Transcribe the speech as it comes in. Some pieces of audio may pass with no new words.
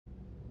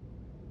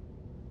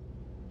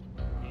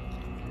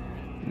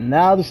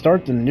Now to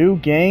start the new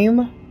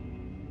game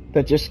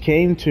that just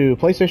came to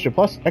PlayStation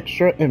Plus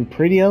Extra and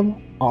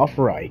Premium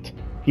off-right.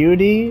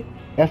 Beauty,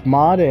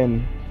 F-Mod,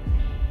 and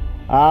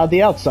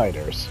The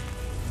Outsiders.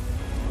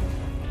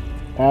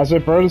 As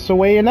it burns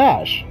away in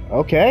ash.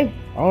 Okay,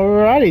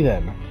 alrighty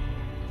then.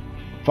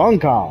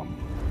 Funcom.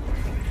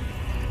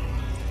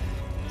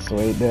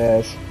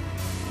 Sweetness.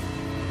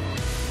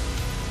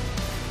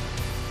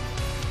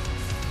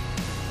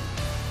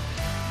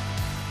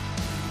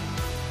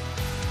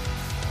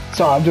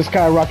 So I'm just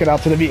kind of rocking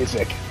out to the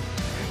music.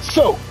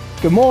 So,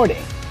 good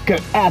morning,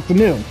 good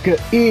afternoon,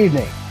 good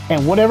evening,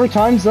 and whatever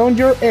time zone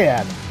you're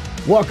in,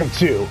 welcome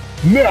to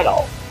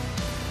Metal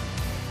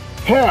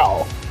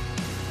Hell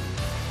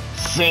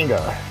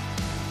Singer.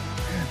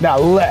 Now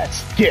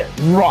let's get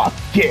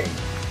rocking.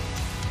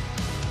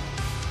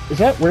 Is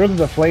that weird that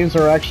the flames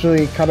are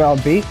actually kind of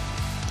on beat?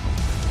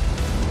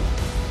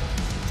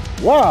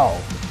 Wow,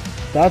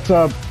 that's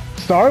a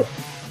start.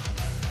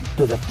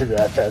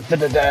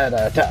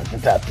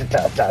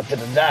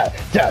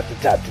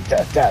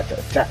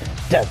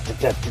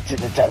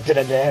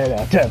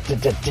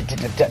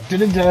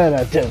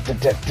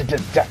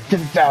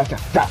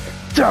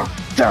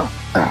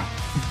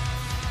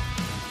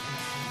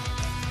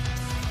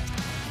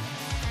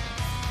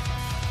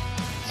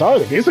 Sorry,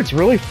 the music's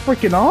really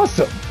freaking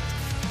awesome.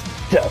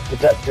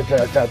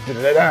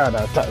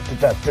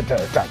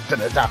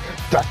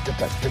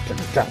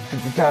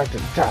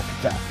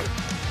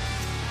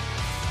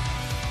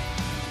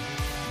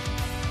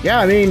 Yeah,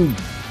 I mean,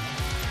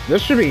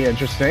 this should be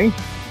interesting.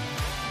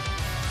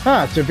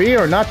 Huh, to be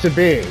or not to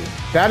be?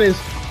 That is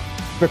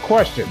the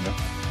question.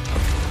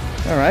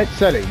 Alright,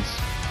 settings.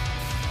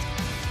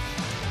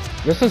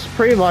 This is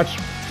pretty much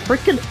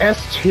freaking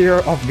S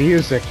tier of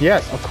music.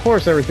 Yes, of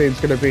course everything's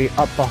gonna be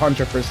up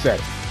 100%.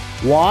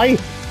 Why?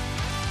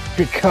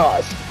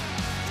 Because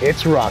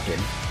it's rocking.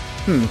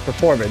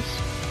 Performance.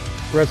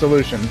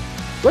 Resolution.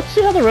 Let's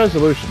see how the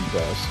resolution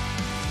goes.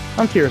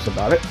 I'm curious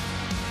about it.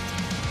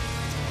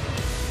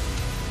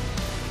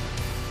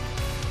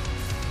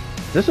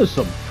 This is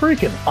some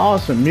freaking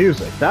awesome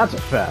music, that's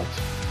a fact.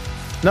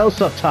 No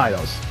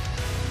subtitles.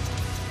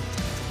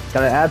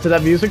 Gotta add to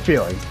that music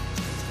feeling.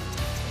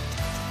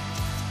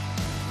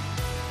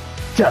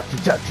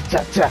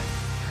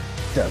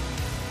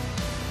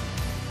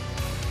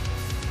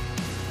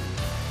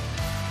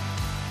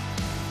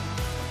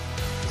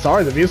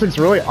 Sorry, the music's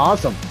really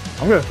awesome.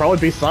 I'm gonna probably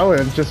be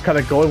silent and just kind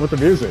of going with the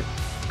music.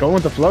 Going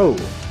with the flow.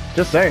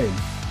 Just saying.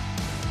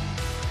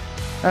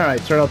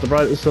 Alright, turn out the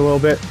brightness a little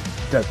bit.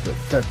 Alright,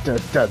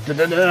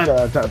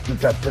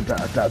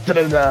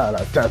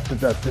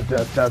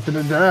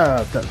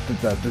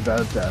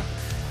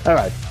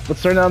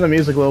 let's turn down the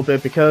music a little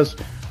bit because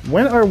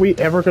when are we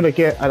ever going to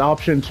get an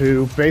option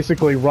to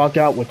basically rock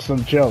out with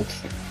some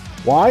jokes?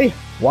 Why?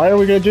 Why are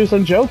we going to do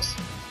some jokes?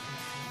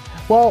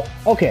 Well,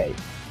 okay.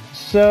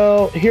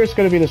 So here's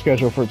going to be the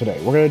schedule for today.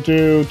 We're going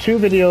to do 2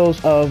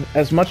 videos of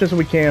as much as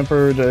we can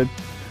for the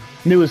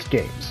newest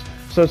games.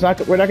 So it's not,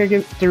 we're not going to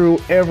get through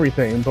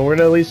everything, but we're going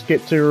to at least get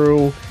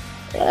through,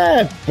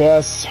 at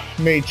best,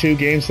 maybe 2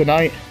 games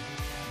tonight.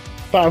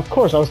 But of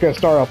course I was going to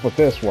start off with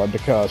this one,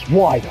 because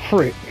why the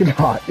freak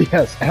not?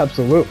 Yes,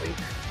 absolutely.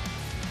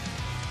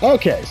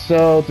 Okay,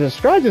 so to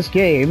describe this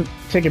game,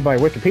 taken by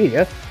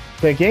Wikipedia,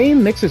 the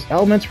game mixes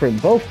elements from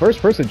both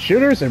first-person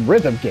shooters and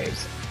rhythm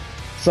games.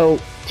 So,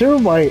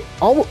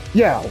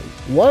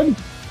 one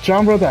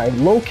genre that I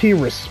low-key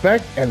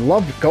respect and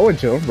love going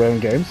to,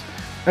 rhythm games,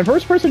 and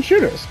first-person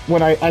shooters.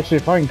 When I actually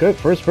find good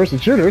first-person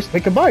shooters, they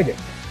combine it.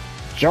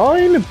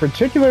 Drawing in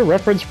particular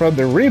reference from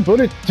the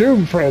rebooted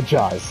Doom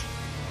franchise.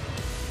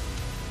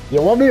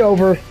 You won me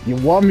over, you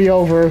won me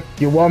over,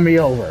 you won me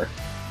over.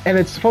 And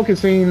it's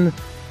focusing...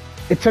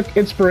 It took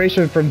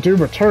inspiration from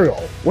Doom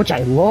Eternal, which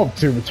I love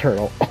Doom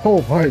Eternal.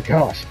 Oh my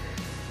gosh.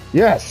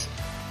 Yes.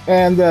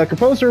 And the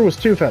composer was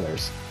Two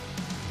Feathers.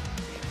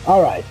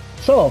 Alright,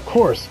 so of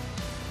course,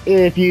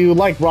 if you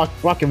like rock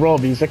and roll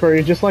music, or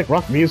you just like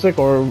rock music,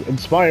 or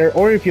Inspire,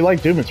 or if you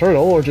like Doom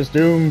Eternal, or just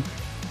Doom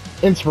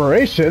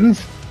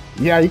inspirations,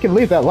 yeah, you can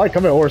leave that like,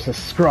 comment, or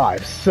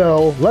subscribe.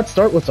 So let's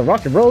start with some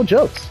rock and roll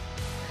jokes.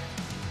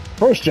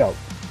 First joke: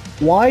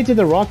 why did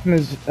the rock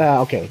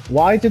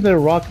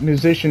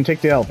musician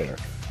take the elevator?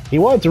 He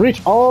wanted to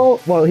reach all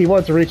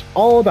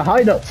the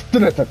high notes.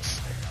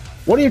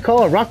 What do you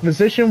call a rock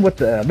musician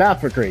with a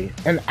math degree?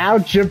 An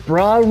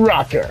algebra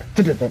rocker.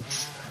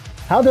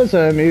 How does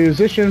a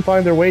musician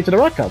find their way to the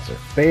rock concert?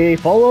 They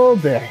follow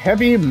the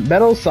heavy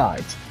metal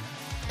signs.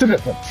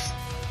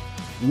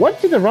 What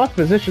did the rock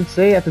musician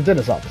say at the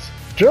dentist's office?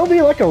 Drill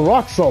me like a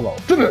rock solo.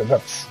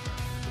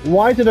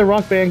 Why did the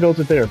rock band go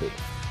to therapy?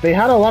 They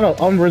had a lot of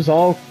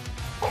unresolved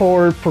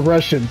chord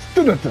progressions.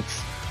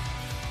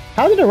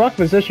 How did the rock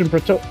musician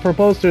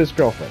propose to his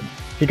girlfriend?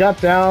 He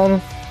got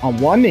down on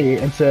one knee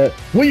and said,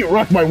 "Will you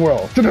rock my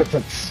world?"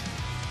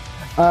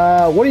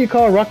 What do you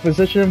call a rock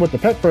musician with a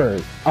pet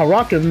bird? A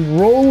rock and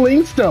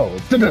rolling stone.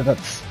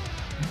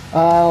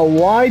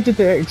 Why did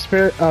the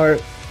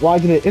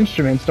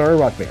instrument start a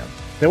rock band?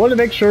 They wanted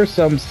to make sure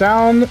some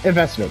sound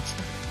investments.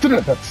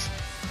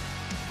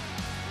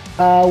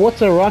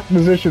 What's a rock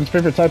musician's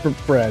favorite type of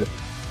bread?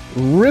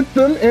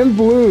 Rhythm and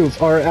blues,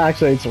 or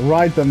actually it's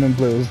rhythm and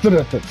blues.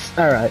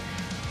 Alright.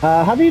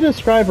 How do you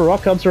describe a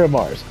rock concert of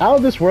Mars? Out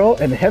of this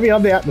world and heavy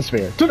on the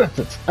atmosphere.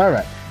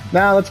 Alright.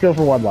 Now let's go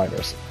for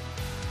one-liners.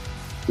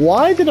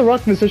 Why did a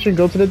rock musician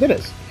go to the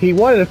dentist? He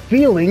wanted a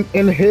feeling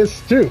in his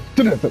tooth.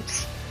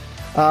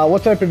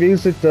 What type of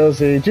music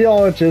does a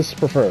geologist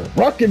prefer?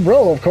 Rock and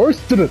roll, of course.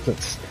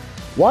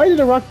 Why did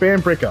a rock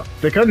band break up?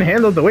 They couldn't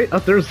handle the weight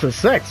of their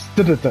success.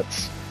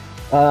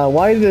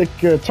 Why did a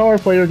guitar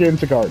player get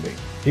into gardening?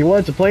 He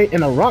wanted to play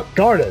in a rock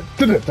garden.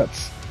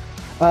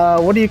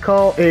 What do you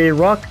call a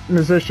rock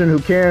musician who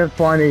can't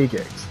find any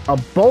gigs? A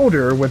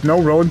boulder with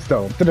no rolling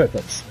stone.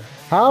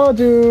 How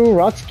do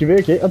rocks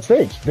communicate on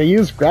stage? They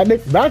use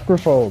granite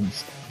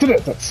microphones.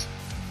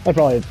 I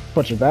probably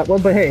butchered that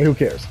one, but hey, who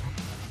cares?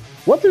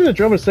 What did the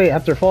drummer say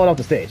after falling off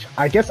the stage?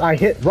 I guess I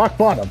hit rock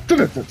bottom.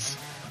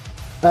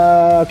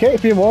 Okay, a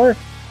few more.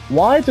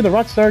 Why did the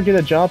rock star get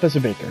a job as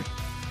a baker?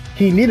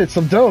 He needed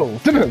some dough.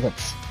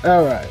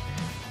 Alright.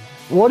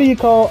 What do you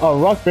call a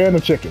rock band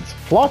of chickens?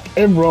 Flock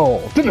and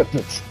roll.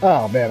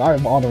 Oh man,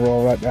 I'm on a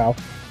roll right now.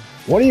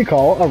 What do you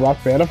call a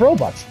rock band of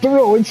robots? The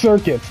rolling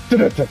circuits.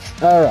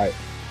 Alright.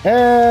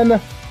 And...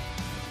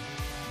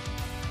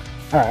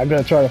 Alright, I'm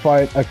gonna try to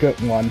find a good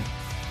one.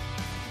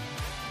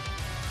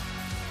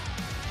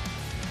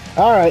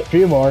 Alright, a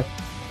few more.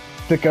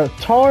 The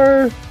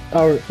guitarist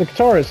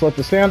let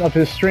the sound of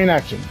his string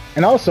action,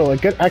 and also a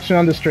good action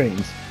on the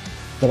strings.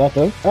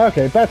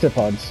 Okay, that's it,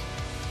 puns.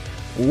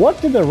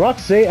 What did The Rock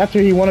say after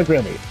he won a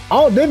Grammy?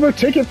 I'll never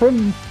take it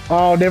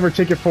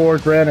for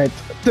granted.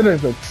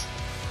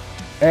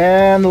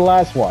 And the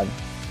last one.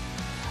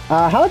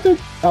 How did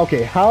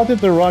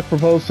The Rock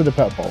propose to the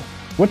people?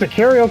 With the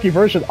karaoke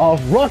version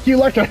of Rock You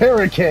Like a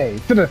Hurricane.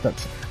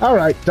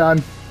 Alright,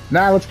 done.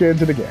 Now let's get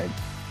into the game.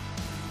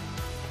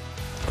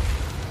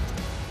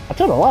 I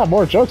told a lot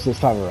more jokes this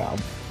time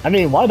around. I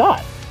mean, why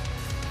not?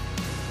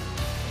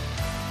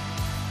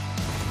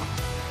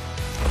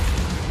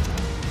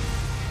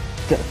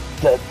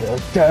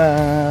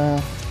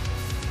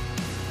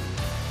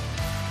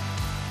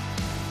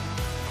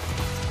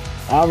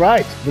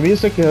 Alright, the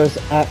music is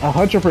at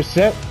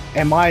 100%,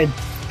 and my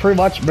pretty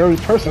much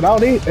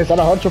personality is at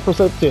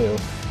 100% too.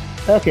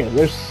 Okay,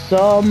 there's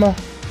some... I'll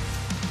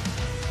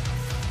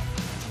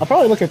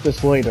probably look at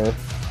this later.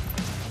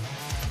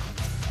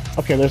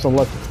 Okay, there's a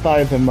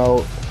Leviathan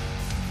mode.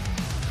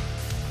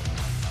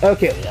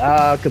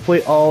 Okay,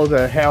 complete all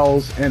the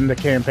hells in the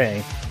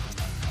campaign.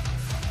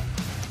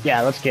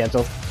 Yeah, let's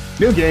cancel.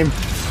 New game.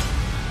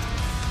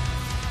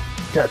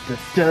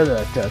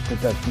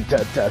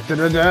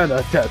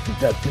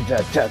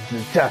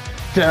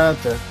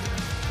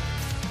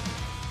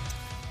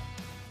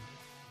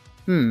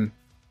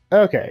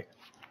 Okay.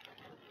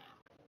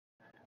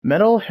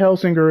 Metal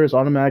Hellsinger is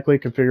automatically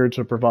configured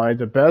to provide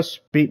the best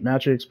beat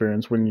matching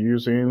experience when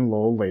using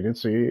low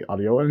latency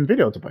audio and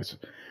video devices.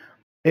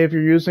 If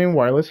you're using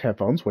wireless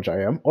headphones, which I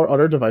am, or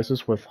other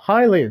devices with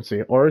high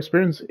latency or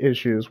experience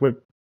issues with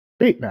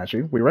beat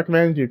matching, we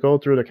recommend you go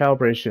through the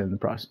calibration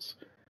process.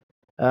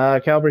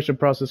 Calibration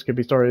process can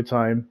be started at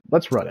time.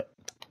 Let's run it.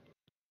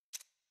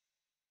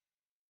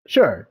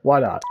 Sure, why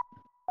not?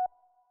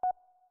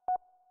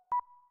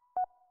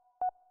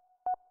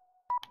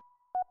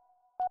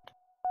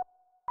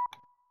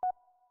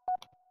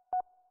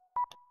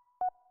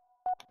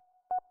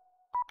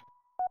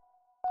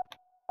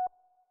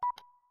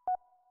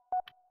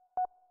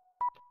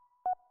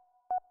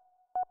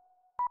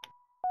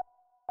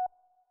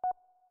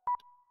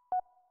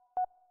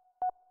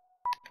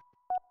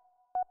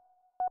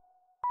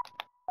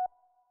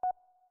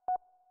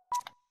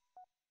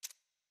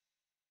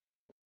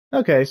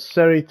 Okay,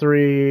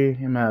 73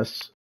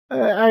 ms.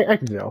 I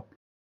can do.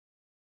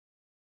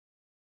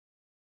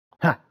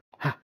 Ha,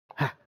 ha,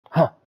 ha,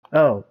 ha.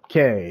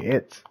 Okay,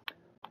 it's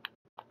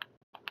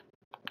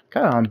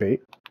kind of on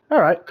beat.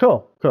 Alright,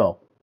 cool.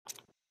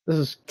 This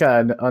is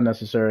kind of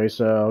unnecessary,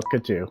 so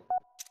continue.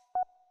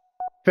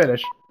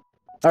 Finish.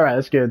 Alright,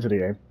 let's get into the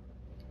game.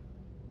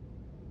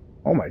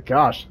 Oh my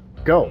gosh,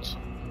 goats.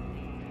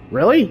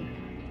 Really?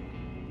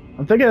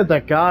 I'm thinking of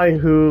that guy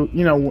who,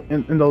 you know,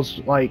 in those,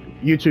 like,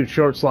 YouTube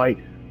shorts, like,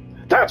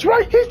 that's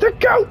right, he's the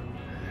GOAT!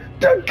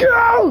 The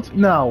GOAT!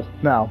 No,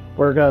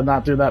 we're gonna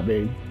not do that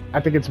meme. I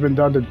think it's been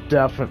done to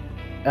death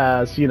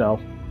as, you know,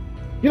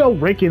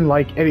 ranking,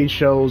 like, any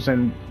shows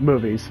and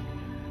movies.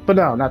 But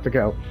no, not the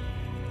GOAT.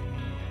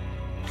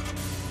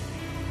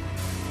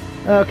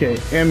 Okay,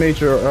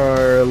 enemies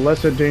are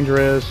less than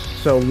dangerous,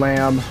 so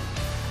lamb.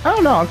 I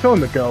don't know, I'm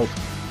feeling the GOAT.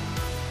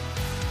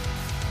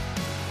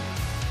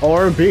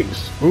 Or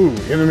beast. Ooh,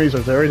 enemies are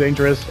very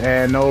dangerous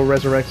and no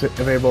resurrection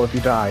available if you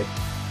die.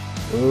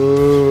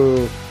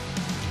 Ooh.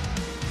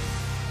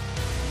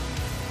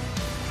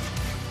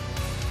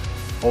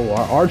 Oh,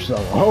 our arch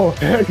though. Oh,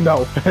 heck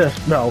no.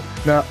 no.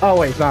 Oh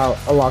wait, it's not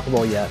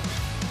unlockable yet.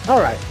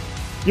 Alright.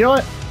 You know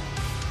what?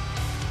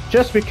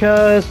 Just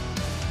because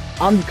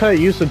I'm kind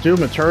of used to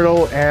Doom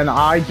Eternal and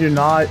I do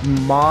not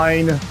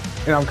mind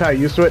and I'm kind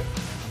of used to it.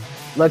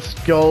 Let's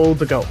go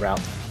the goat route.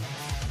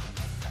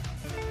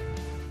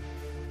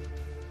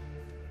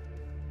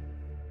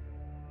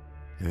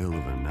 Hell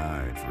of a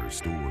night for a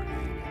story,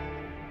 ain't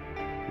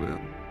it?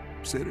 Well,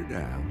 set her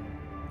down.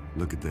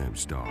 Look at them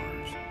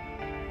stars.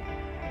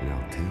 And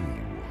I'll tell you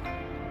what.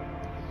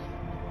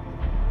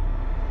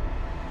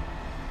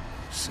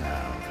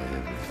 South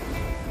heaven.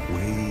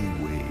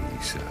 Way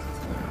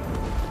south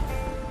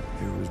now.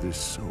 There was this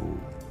soul.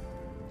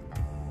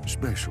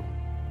 Special,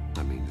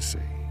 I mean to say.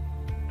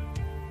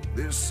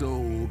 This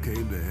soul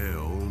came to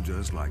hell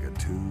just like a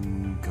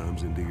tune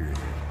comes into your head.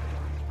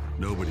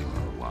 Nobody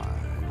knew why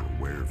or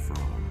where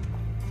from.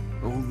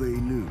 All they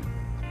knew,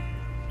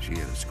 she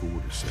had a score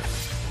to settle.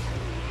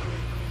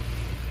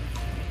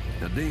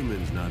 Now,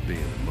 demons not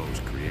being the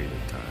most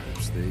creative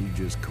types, they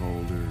just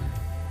called her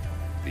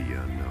the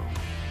Unknown.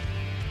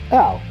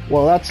 Oh,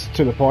 well, that's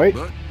to the point.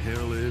 But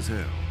hell is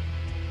hell.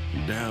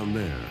 And down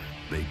there,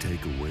 they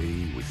take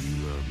away what you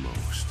love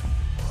most.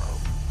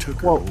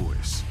 Took her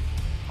voice.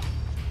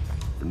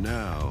 For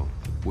now,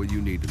 what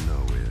you need to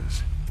know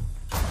is,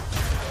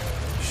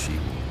 she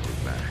won't go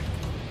back.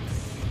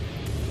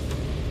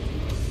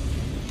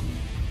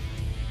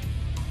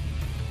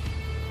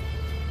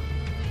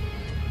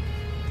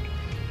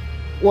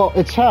 Well,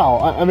 it's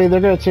hell. I mean, they're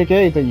gonna take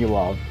anything you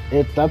love.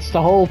 That's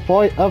the whole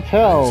point of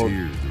hell. This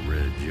here's the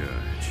Red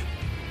Judge,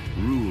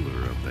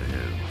 ruler of the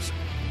hells.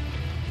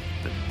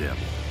 The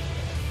devil,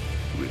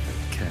 with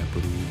a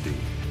capital D.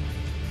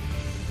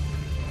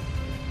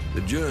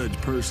 The judge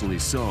personally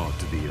saw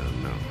to the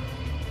Unknown.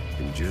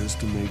 And just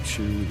to make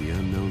sure the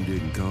Unknown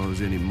didn't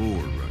cause any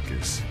more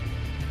ruckus,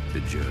 the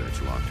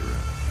judge locked her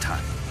up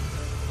tight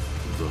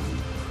with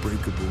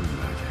unbreakable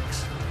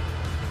magics.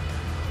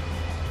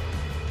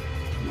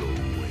 No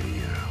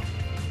way out.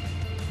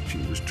 She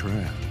was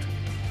trapped.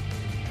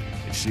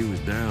 And she was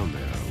down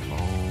there a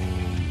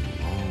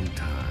long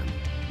time.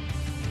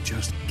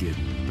 Just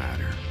getting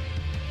madder.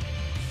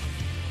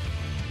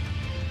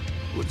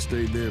 Would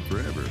stayed there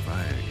forever if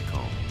I hadn't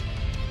called.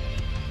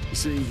 You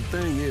see, the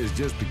thing is,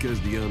 just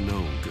because the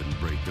Unknown couldn't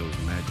break those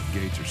magic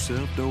gates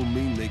herself, don't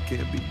mean they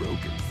can't be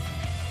broken.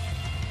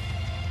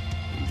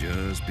 And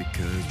just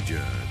because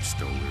Judge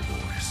stole her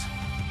voice,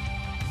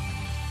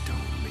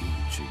 don't mean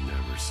she'd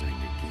never sing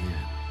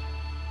again.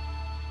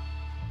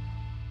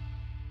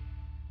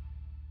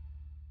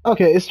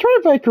 Okay, is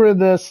Troy Baker in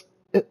this?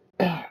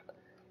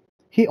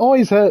 He's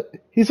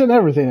in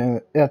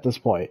everything at this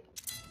point.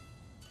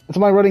 It's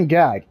my running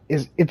gag.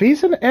 If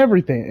he's in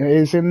everything and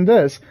he's in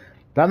this,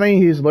 that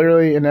means he's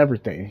literally in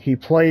everything. He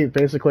played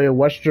basically a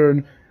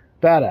Western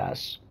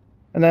badass.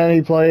 And then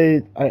he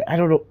played, I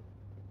don't know.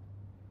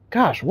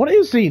 Gosh, what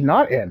is he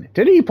not in?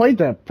 Didn't he play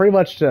pretty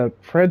much the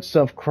Prince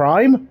of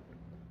Crime?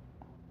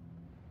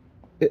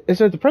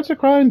 Is it the Prince of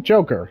Crime?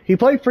 Joker. He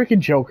played freaking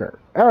Joker.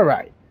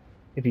 Alright.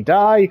 If you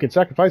die, you can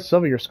sacrifice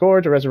some of your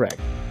score to resurrect.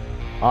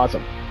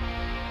 Awesome.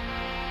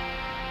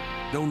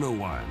 Don't know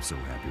why I'm so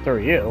happy So are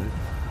you. with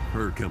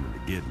her coming to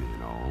get me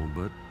and all,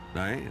 but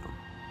I am.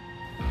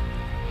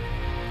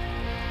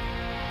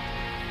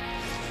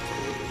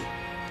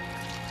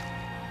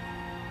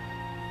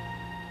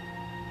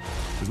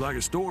 It was like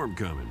a storm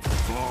coming from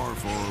far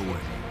away.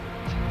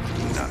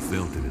 I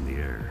felt it in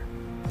the air.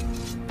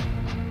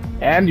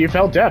 And you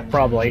felt death,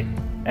 probably.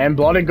 And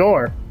blood and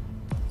gore.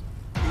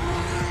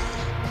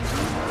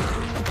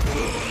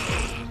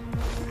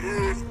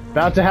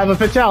 About to have a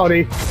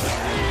fatality.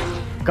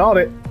 Called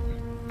it.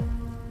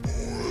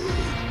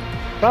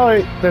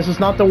 Probably, this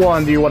is not the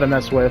one you want to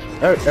mess with.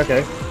 Oh,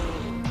 okay.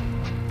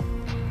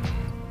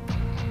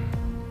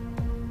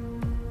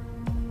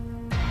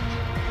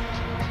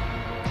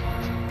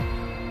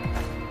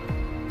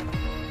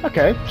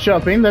 Okay,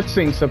 jumping, that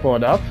seems simple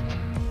enough.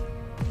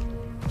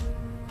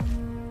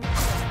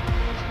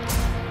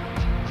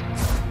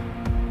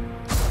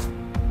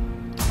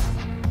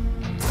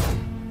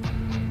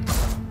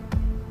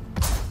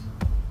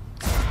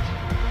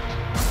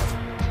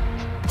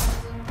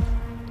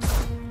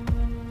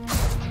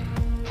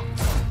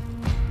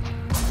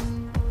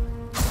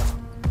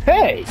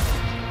 Hey!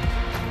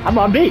 I'm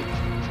on beat.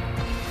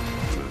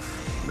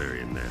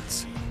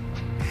 Marionettes.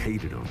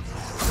 Hated them.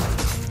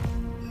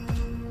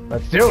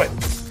 Let's do it.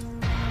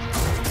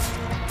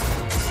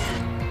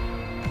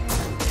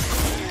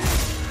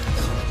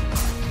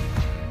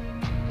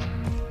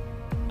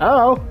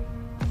 Uh-oh.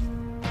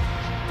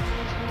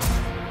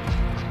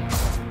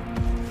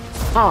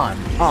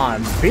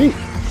 On beat.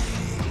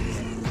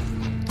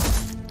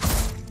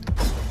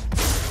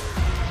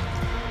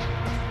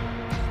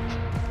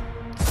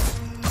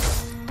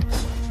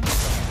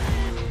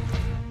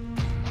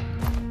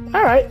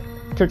 Alright.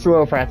 Takes a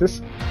little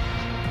practice.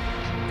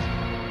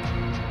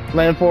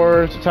 Land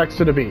forward, text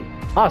to the beat.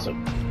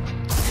 Awesome.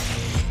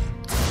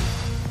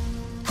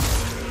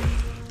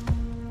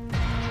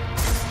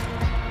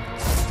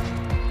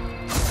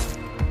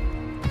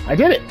 I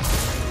did it.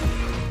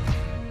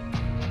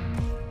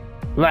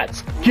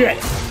 Let's get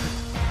it.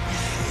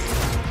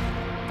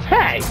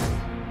 Hey!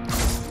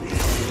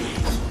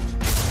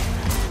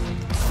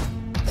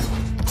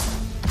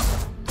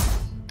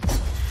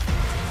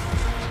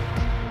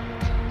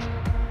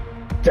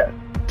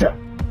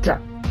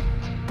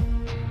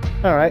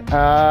 Alright,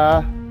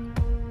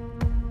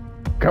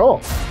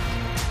 cool.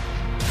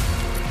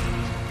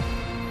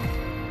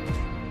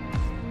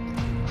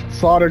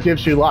 Slaughter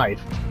gives you life.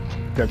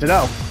 Good to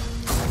know.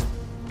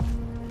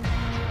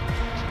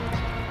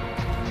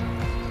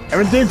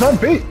 Everything's on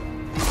beat.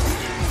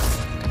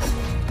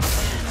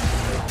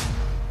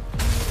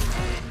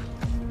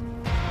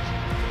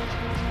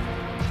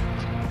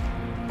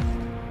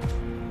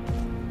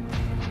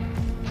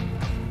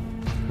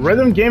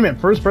 Rhythm game and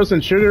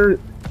first-person shooter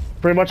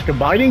pretty much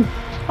combining?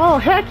 Oh,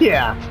 heck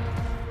yeah!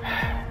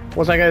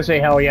 Was I gonna say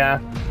hell yeah?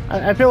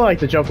 I feel like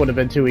the joke would have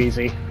been too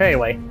easy.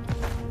 Anyway.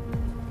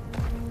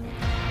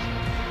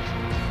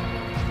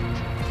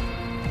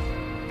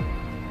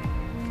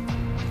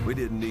 We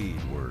didn't need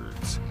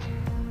words.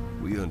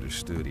 We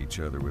understood each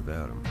other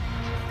without them.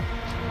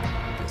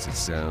 Guess it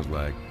sounds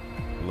like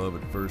love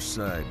at first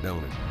sight,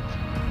 don't it?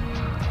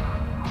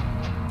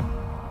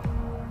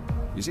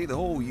 You see, the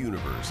whole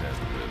universe has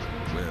a rhythm.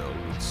 Well,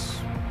 it's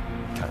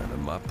kind of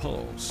my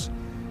pulse.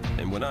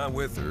 And when I'm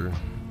with her,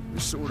 we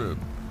sort of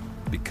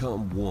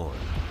become one.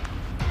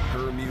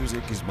 Her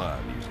music is my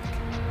music.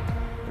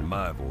 And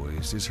my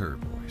voice is her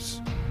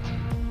voice.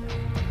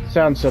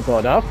 Sounds simple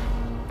enough.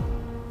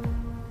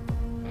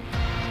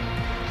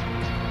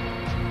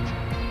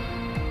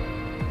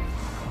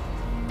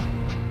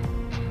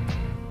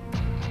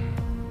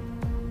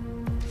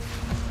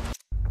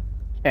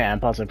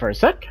 And pause it for a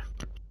sec.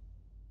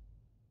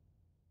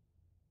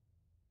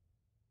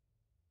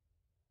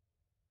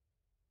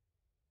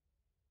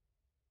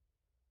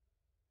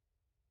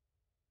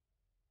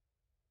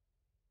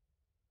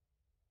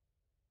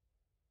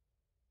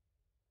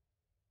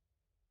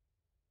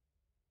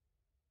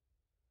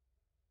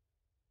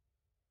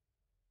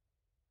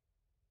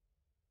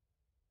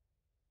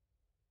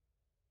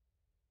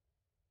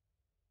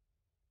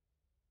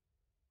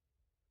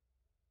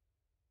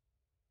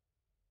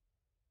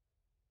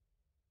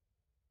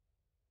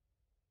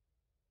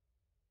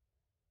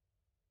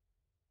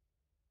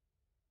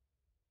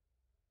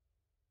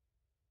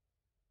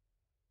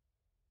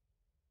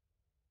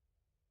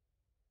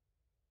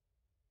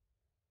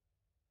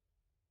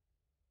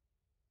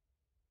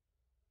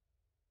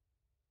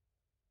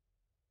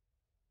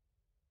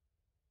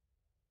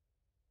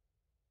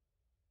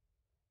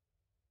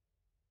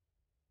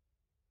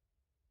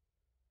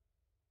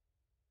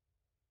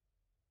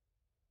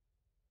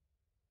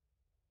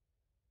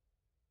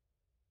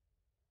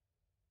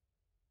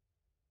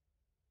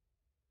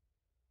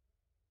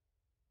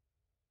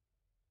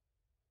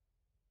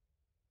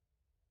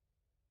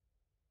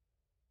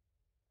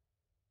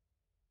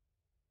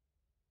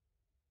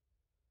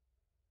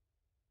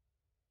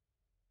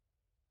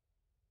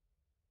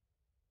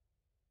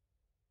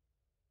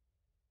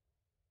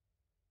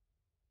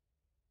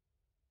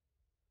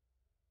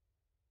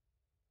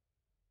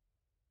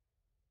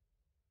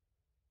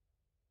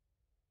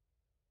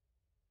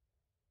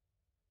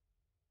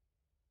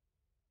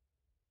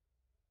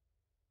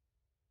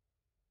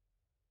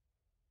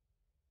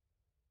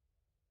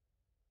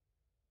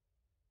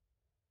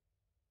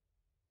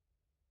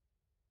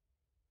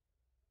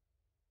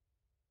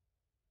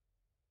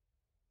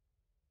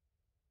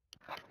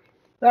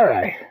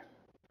 Alright.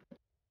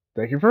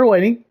 Thank you for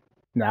waiting.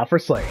 Now for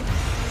slaying.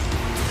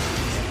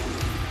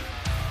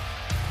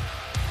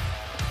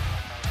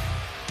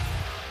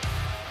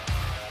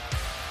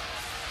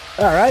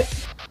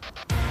 Alright.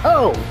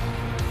 Oh!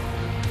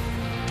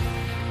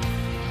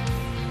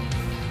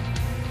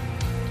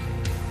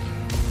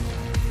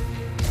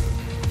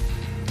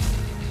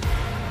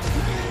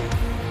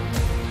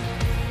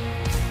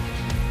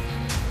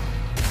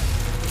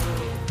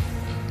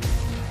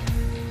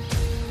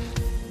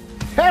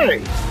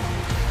 Hey!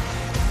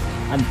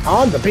 I'm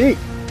on the beat!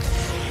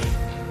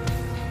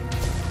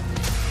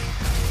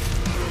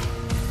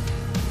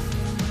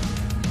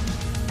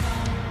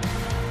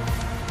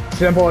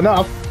 Simple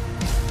enough.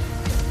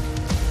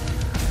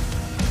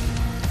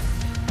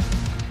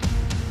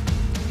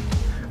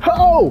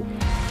 Oh!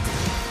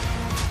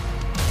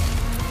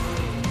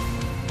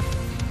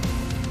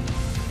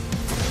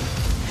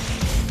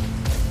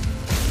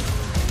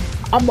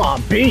 I'm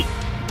on beat!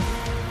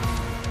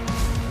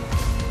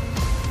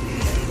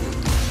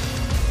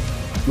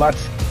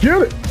 Let's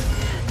get it!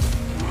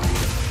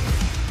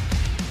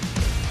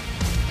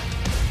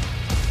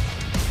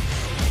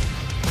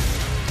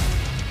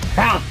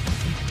 Ha!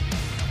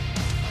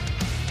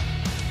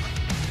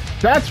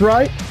 That's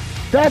right!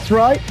 That's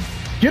right!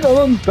 Get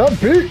on the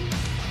beat!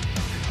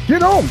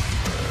 Get on!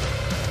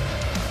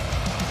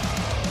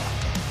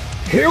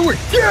 Here we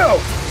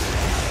go!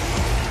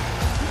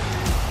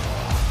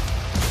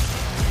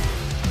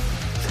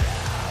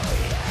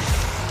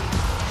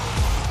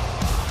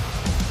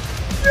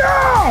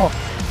 Yeah!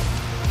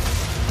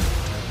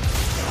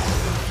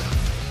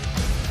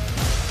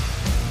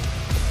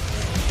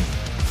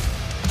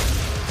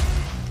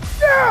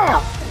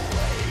 Yeah!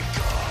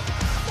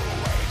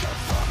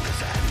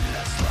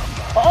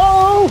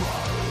 Oh!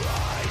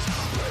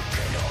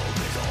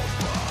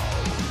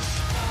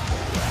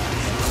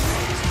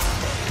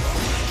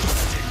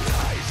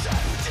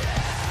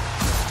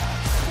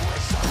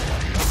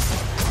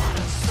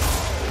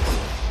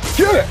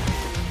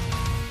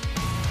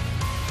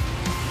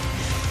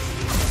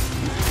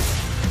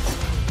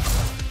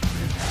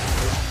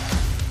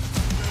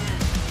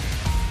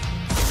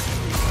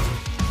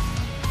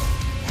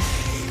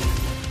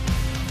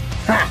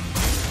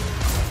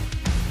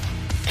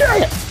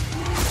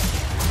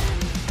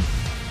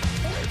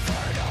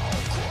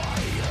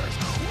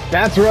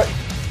 That's right.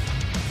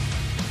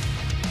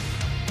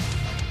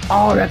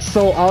 Oh, that's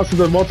so awesome.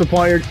 The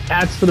multiplier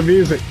adds to the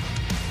music.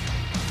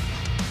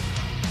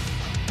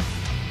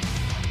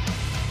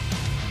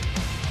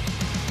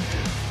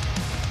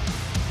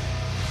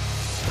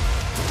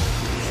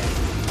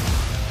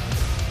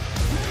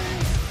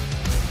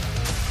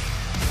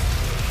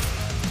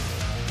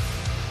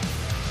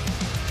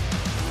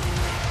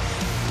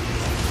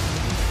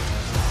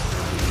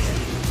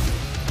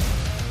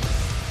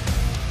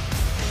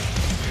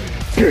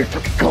 Big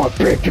freaking god,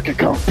 big freaking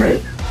god,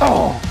 big.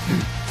 Oh.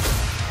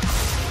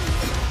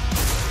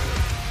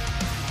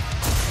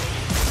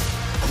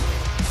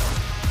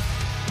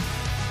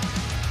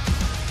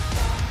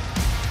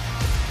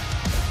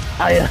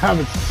 I am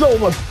having so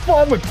much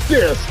fun with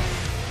this.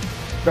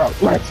 Now,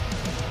 let's.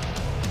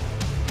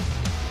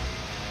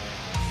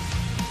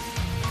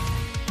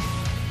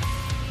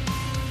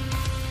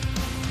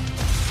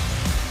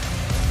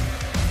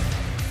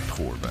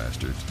 Poor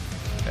bastards.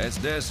 That's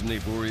destiny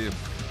for you.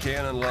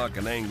 Can't unlock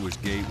an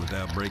Anguish gate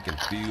without breaking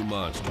a few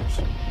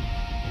monsters.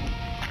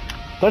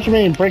 Don't you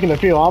mean breaking a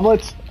few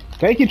omelets?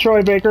 Thank you,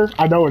 Troy Baker.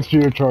 I know it's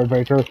you, Troy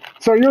Baker.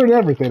 So you're in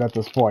everything at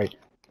this point.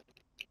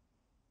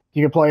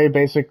 You can play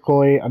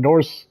basically a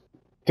Norse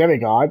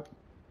demigod,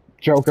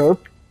 Joker.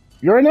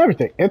 You're in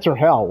everything. Enter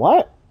hell.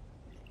 What?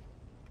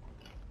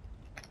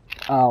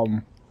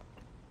 Oh.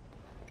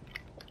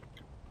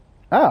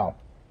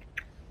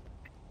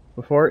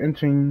 Before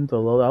entering the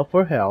loadout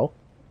for hell.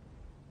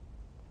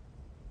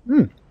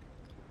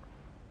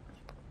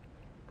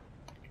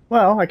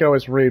 Well, I could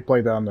always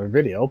replay that on the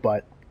video,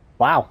 but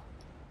wow.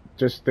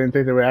 Just didn't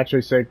think they would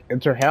actually say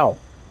enter hell.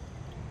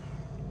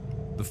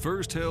 The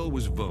first hell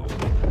was Vogue,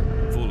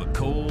 full of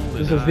cold and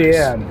This is ice the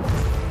end.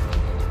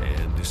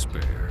 and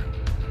despair.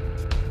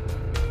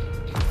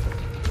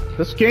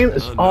 This game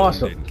is Unknown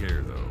awesome. didn't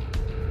care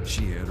though.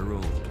 She had her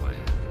own plan.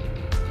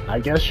 I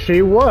guess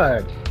she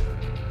would.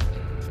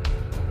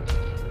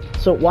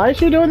 So why is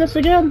she doing this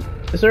again?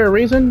 Is there a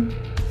reason?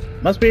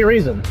 Must be a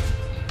reason.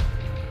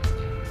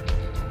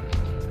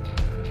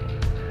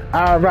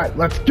 Alright,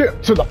 let's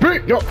get to the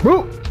big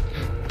move!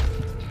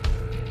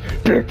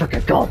 Big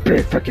freaking go,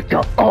 big freaking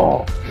go.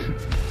 Oh!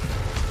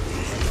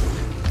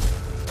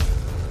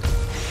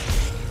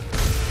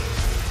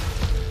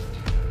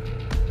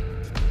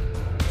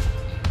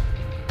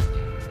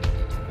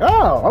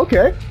 Oh,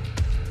 okay.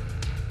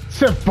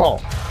 Simple.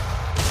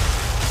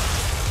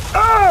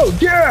 Oh,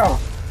 yeah!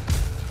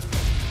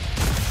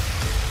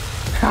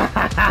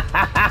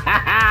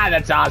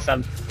 That's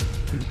awesome.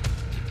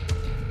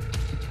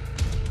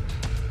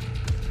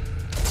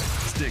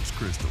 Styx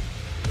crystal.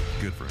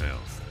 Good for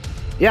health.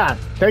 Yeah,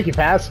 thank you,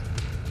 Pass.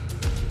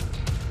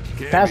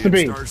 Pass the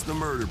beat. Starts the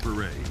murder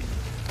parade.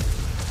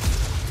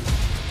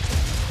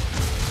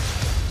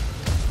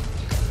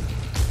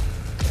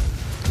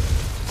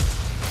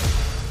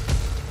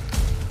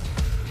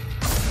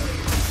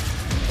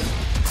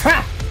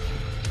 Ha!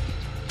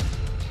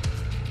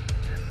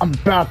 I'm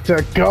about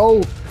to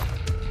go.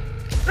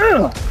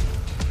 Ugh.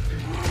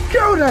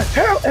 Go to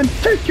hell and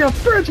take your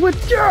friends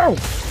with you!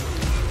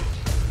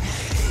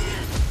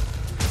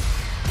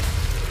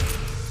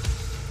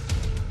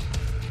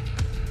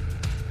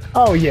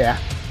 Oh yeah.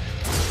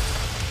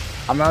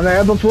 I'm on the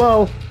ebb and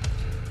flow.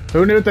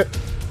 Who knew that?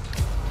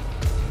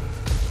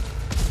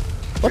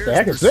 What the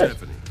heck is this?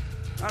 Persephone.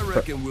 I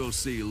reckon we'll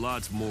see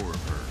lots more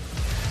of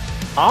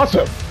her.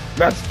 Awesome!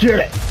 Let's get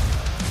it!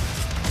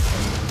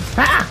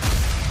 Ha!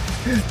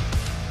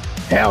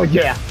 Hell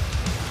yeah!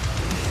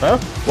 Huh?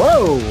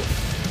 Whoa!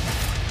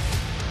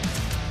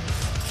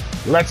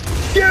 Let's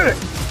get it!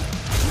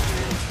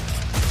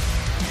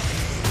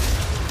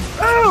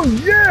 Oh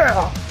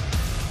yeah!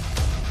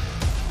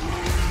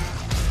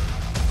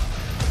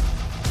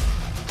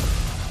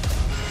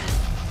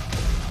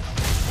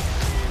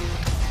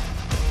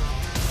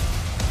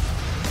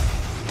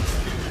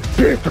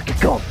 Big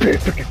freaking go, big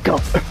freaking go.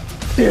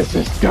 This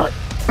is done.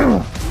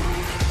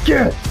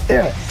 Get it.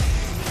 Get it.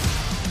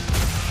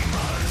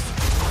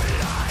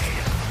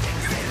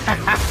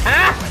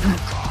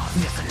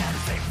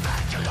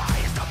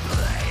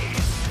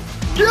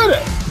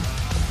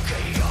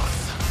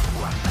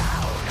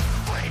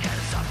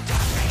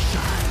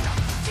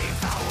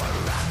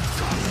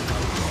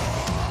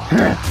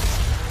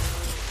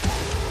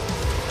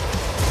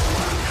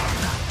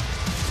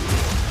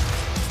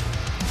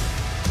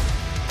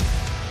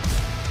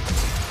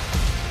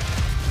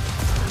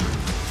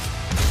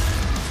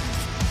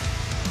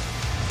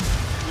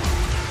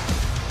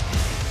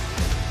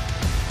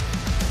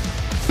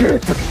 Big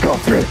freaking go,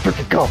 big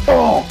freaking go.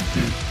 Oh!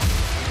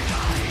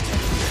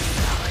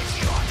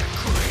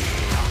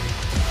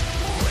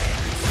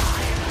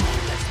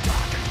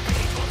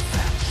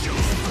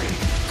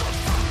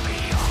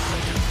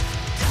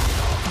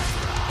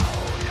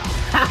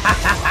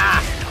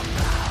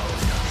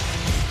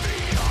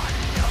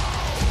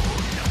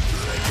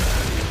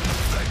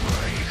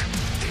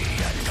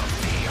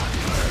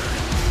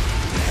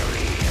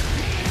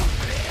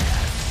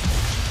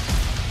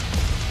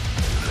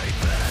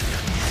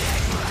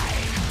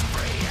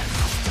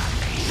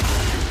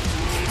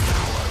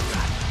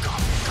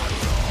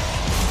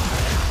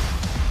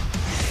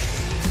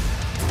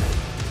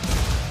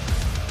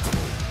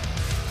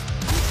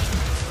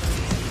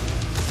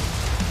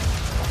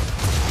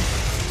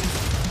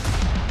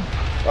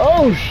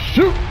 Oh,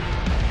 shoot!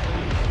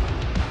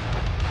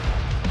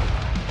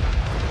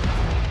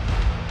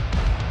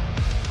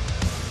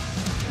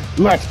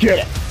 Let's get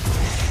it!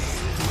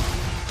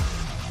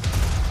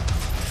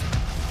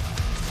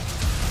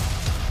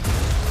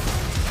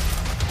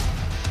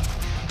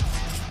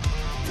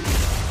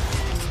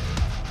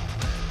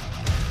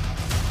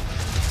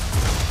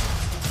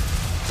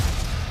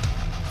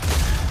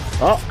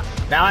 Oh,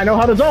 now I know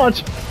how to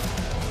dodge!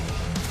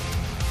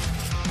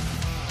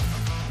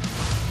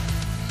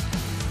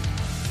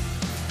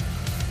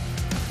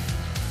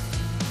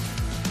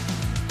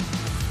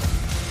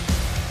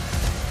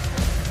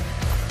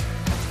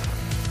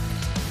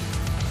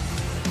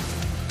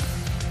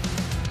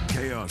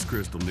 Chaos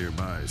crystal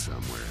nearby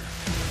somewhere.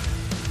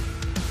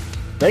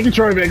 Thank you,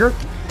 Troy Baker.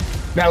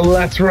 Now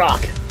let's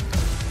rock.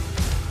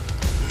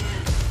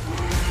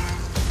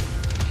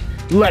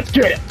 Let's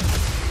get it.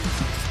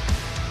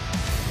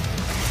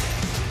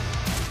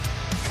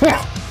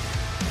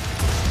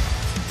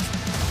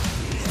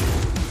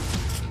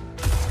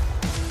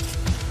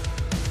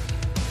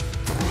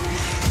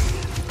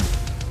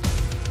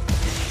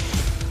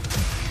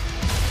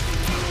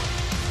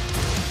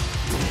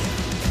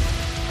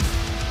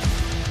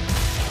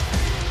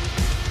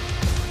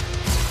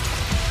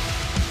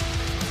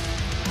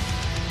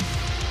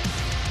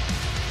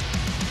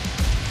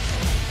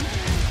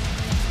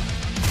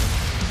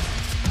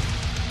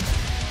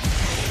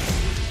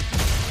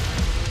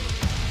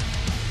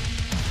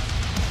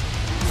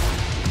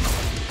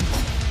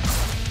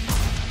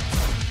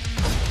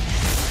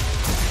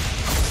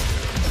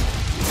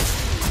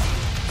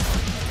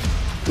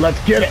 Let's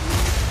get it.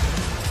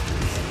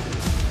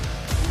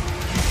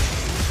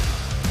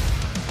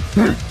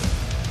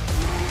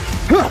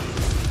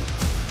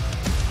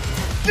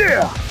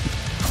 Yeah.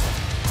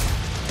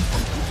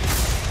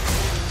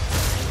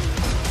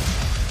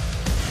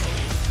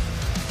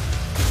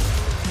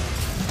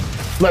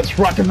 Let's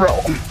rock and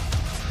roll.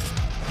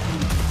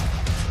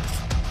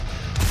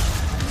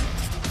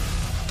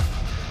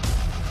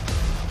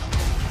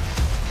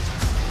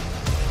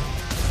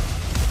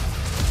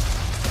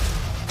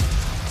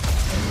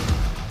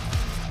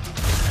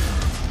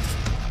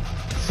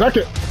 Suck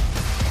it.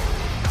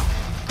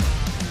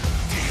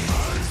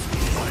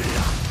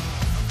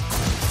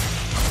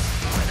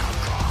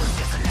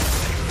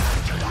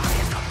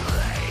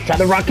 Time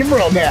to rock and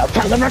roll now.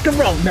 Time to rock and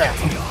roll now.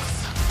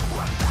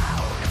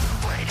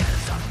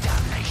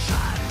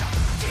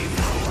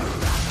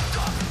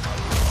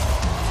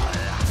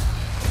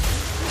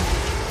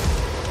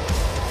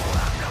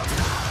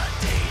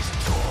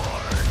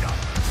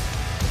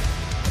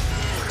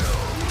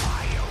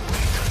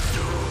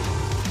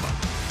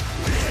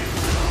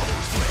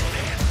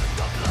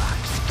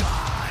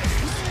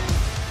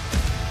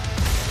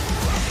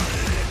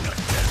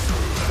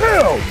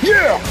 Hell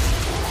yeah!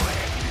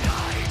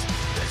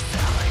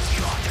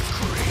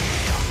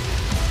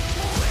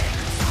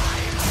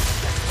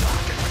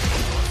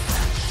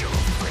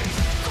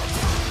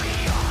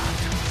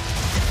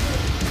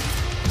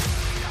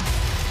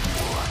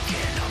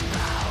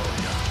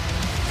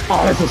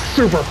 Oh, this is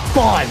super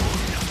fun!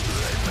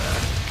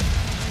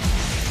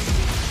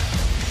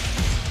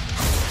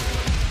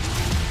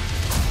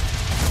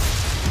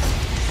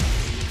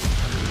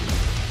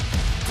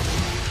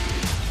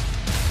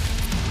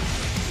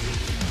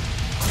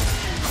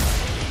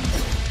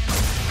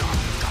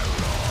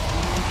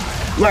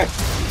 Let's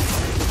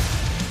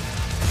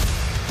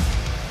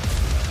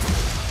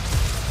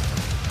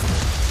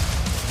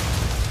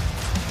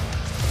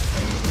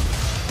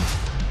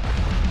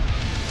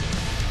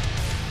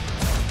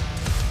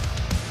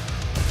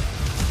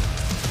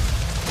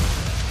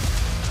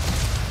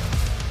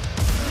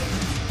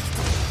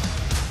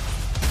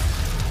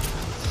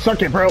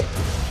suck it, bro.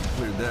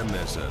 Cleared that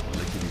mess up,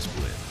 lickety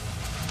split.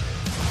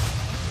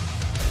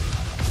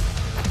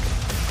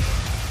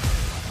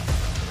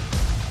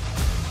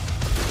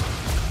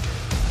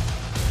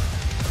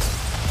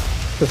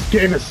 This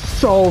game is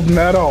so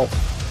metal.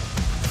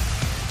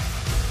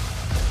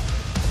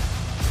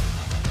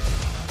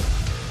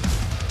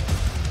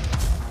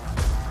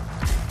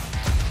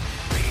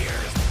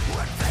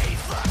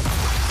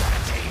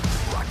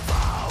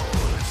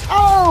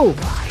 Oh!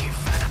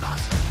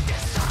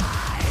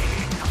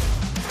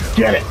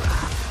 Get it.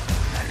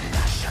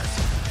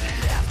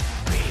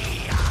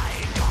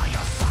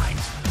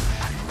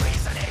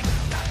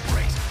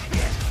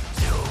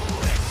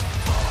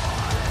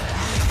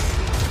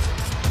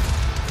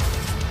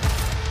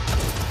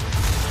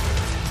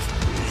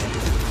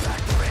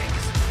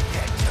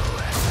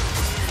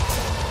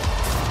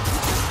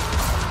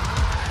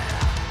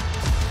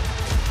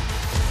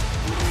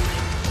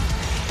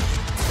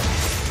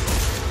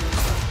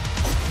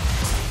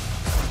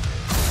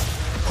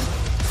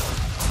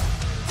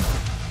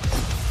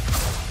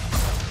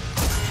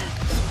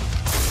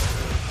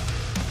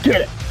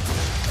 Get it.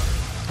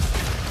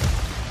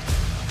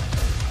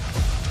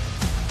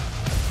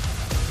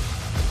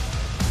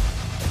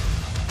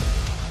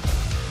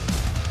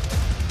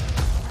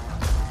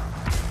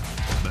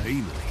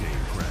 Behemoth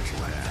came crashing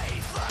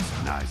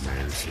back.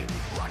 Nightmares City.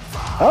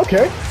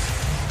 Okay.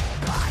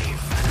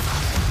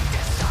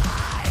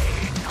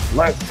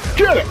 Let's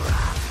get it!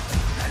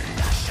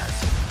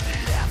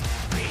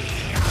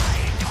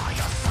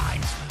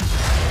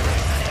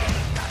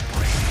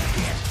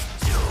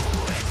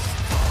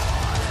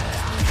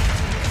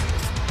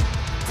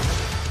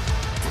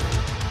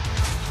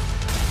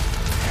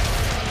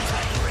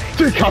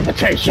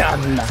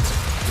 Decapitation!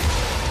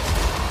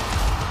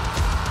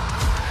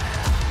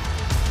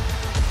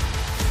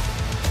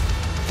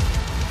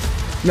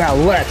 Now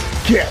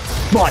let's get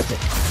spicy!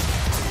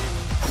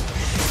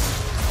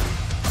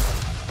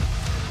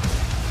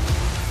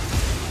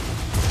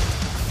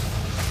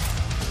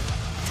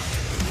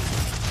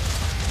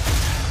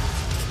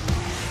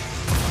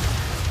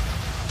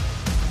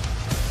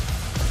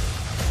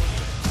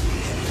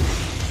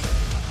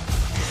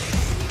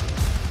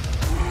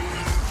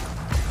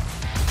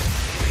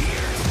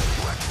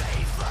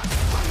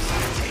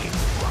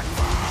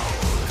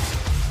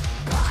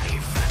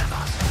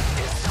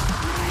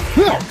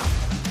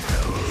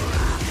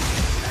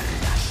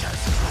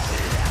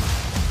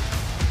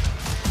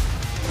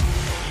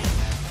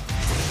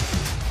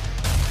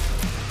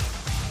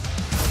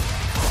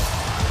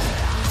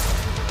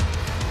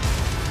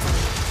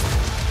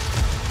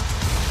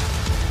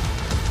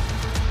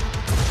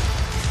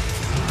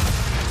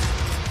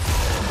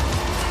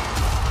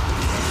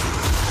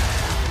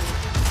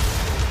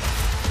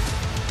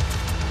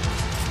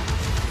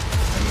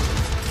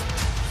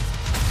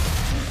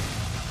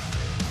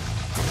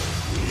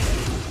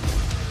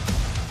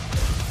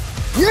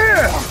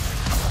 Yeah!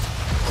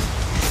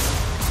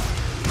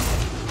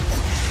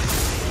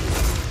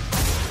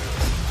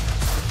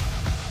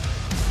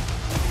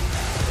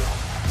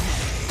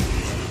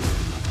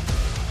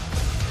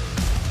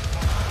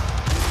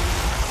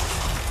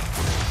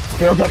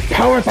 Feel the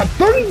power of the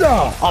thunder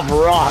of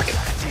rock!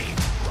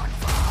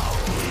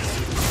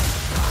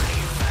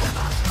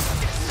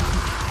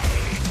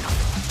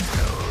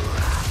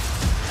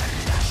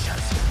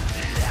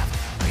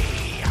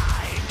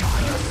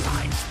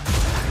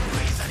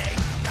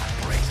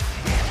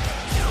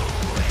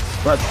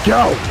 Let's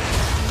go!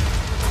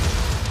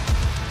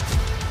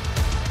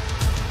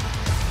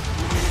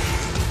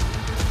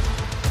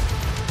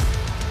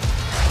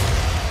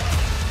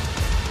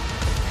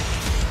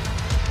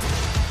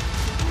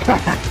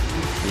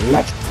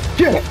 Let's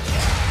get it!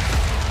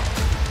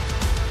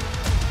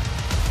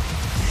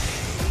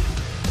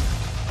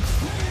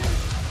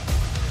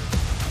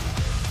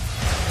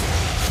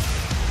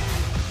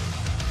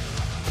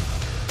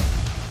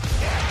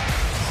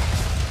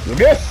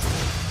 Yes!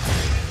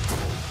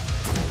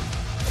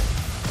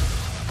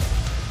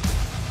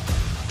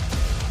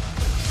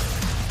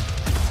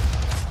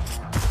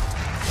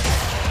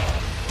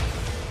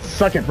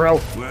 Suck it, bro.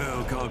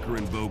 Well,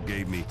 conquering Boat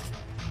gave me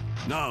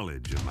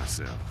knowledge of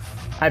myself.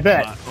 I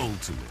bet. My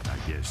ultimate, I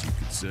guess you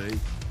could say.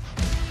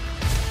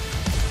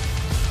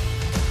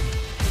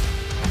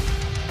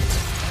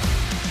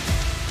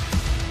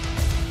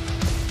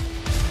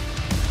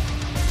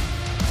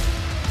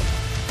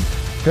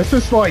 This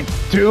is like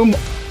Doom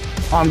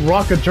on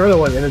Rock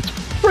Adrenaline, and it's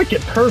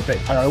freaking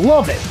perfect, and I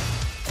love it.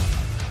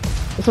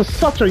 This is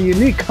such a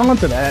unique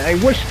content. I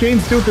wish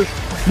games do this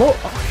more.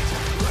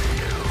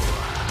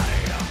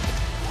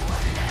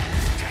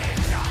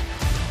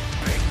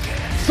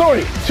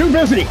 Sorry, too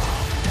busy.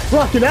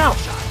 Rock it out.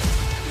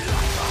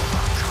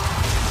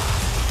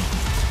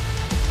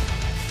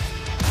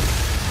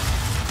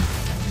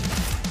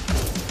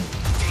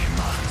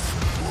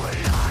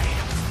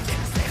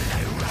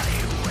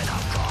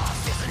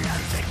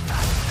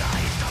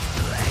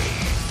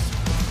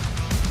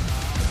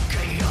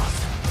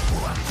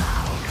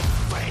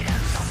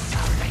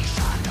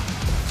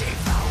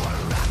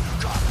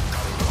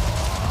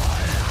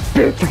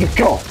 Let's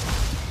go.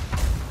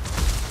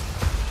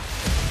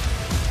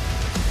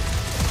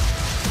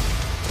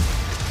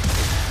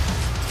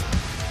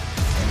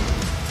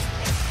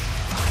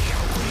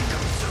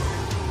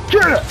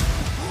 Get it!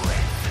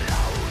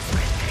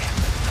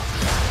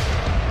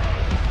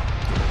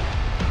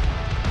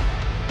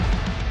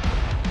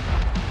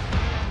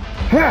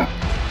 Yeah.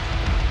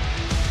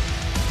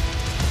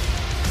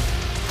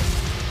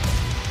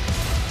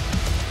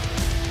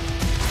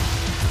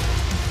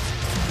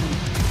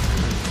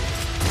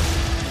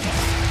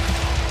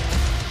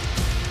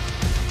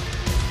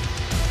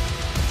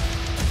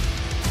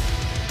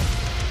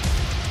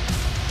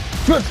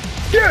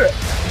 Let's get it!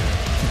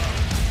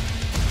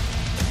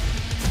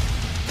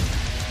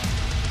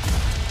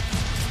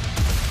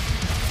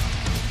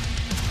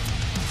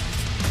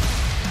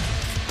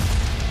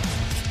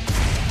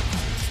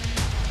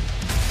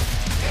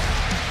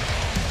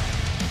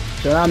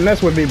 Do not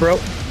mess with me, bro.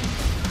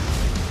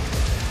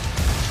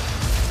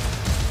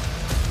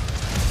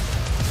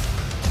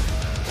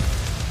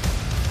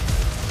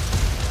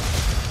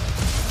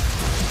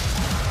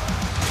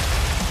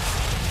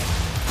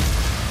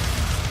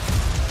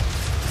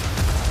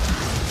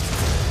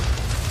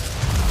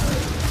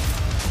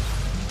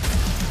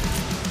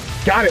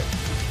 Got it.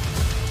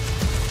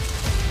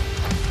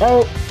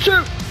 Oh,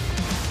 shoot.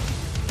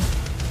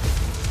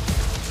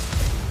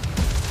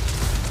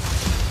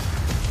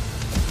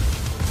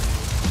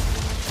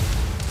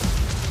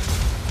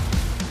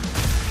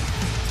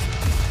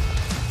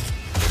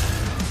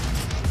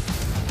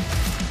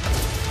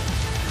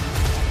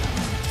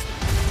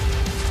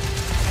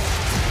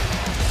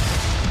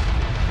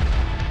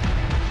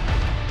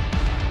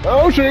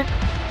 Oh shoot!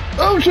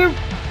 Oh shoot!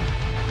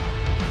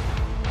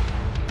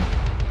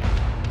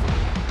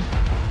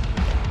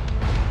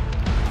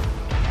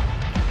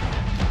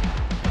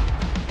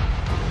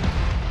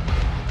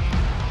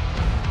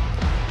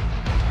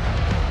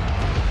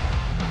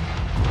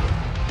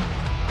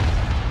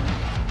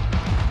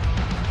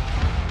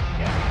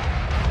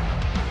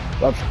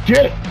 Let's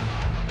get it!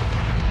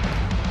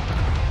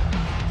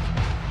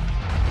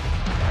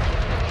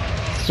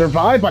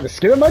 Survive by the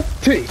skin of my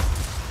teeth!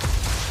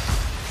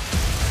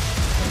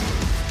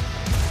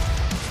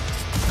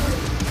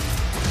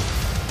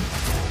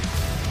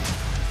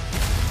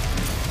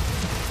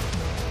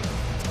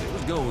 It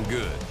was going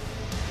good.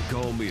 They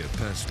called me a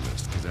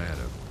pessimist because I had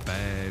a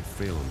bad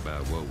feeling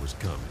about what was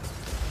coming.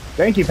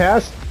 Thank you,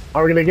 Pass.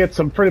 Are we gonna get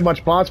some pretty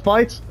much boss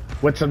fights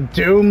with some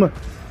Doom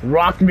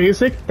rock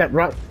music? That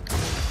rock.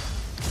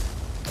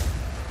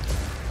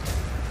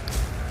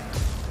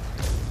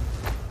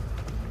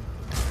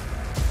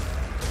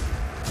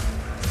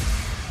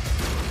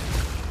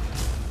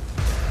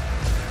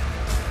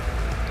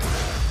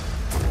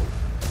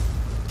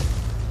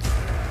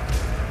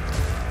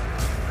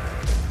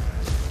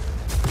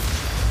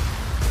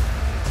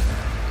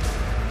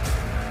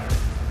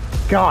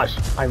 Gosh,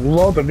 I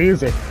love the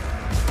music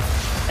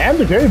and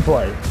the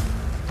gameplay.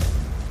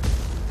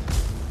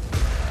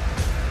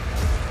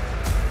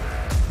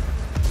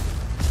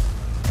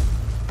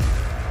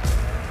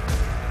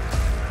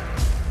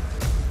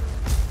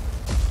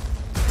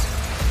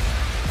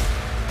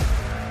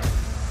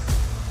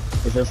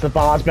 Is this the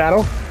boss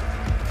battle?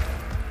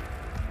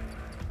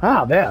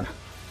 Ah, man.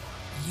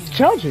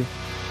 Challenging.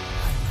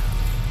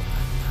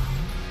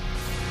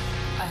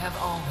 I have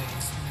always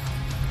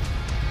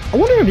known. I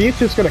wonder if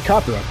YouTube's gonna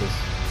copyright this.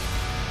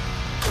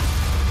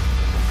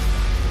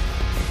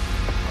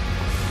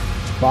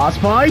 Boss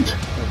fight?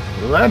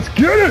 Let's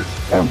get it!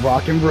 And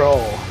rock and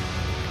roll.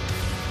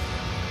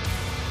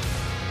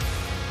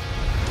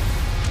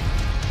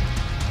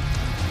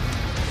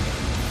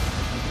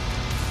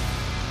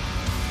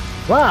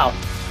 Wow.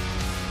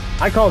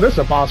 I call this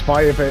a boss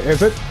fight if it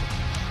is it.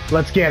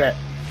 Let's get it.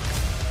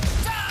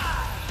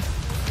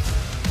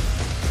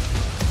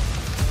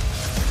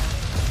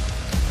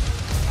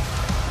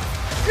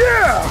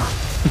 Yeah!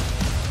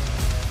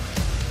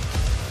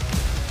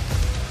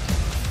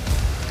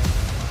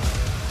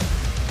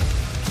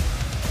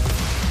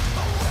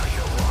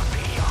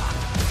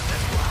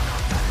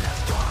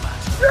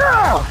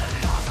 Yeah!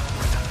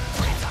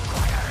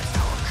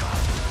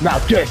 Now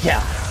get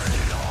down.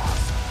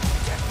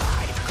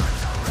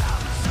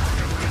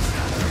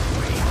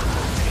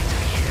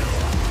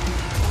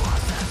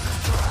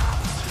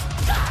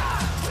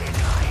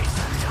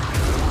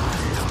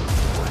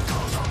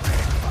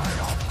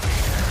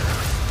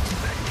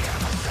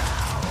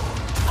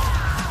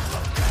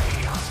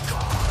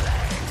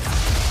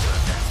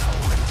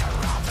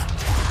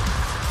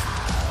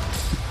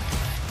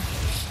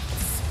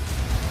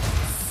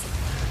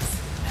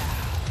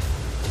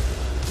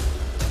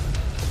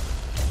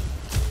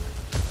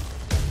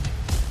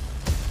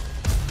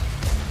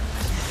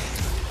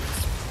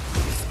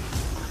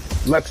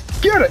 Let's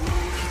get it!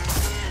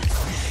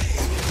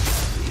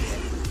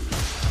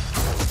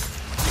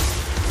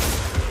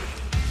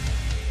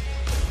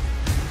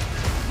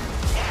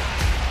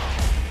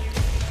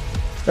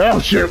 Oh,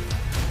 shoot!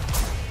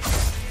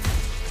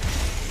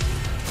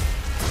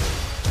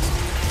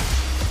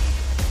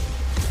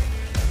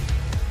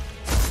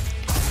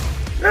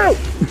 Oh!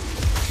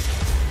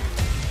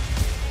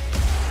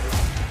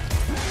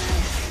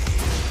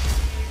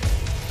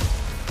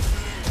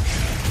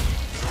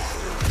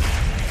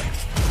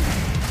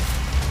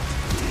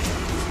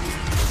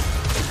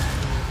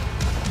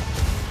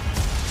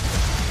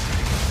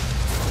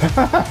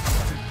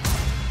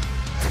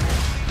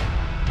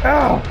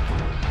 Ow!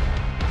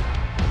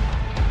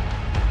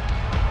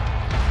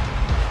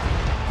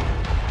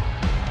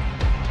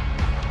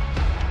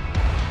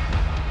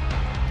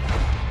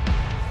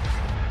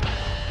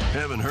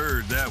 Haven't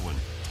heard that one.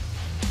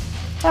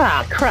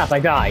 Ah, crap, I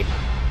died.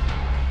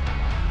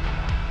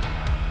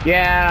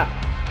 Yeah.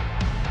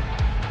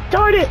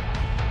 Darn it!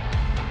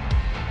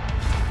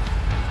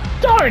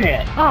 Darn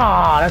it!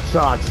 Ah, that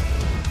sucks.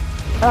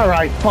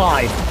 Alright,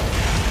 fine.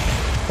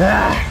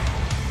 Ah.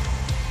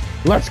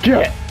 Let's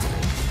get it!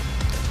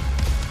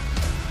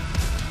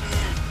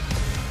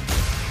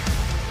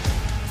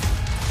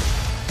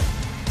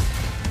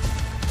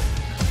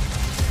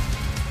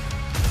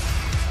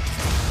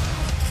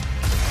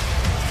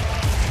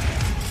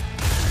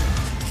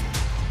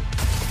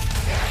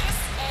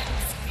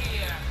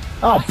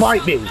 Oh,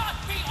 bite me!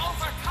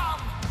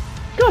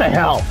 Go to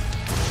hell!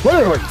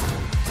 Literally!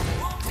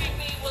 Wounding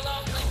me will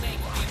only make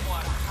me more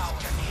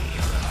powerful.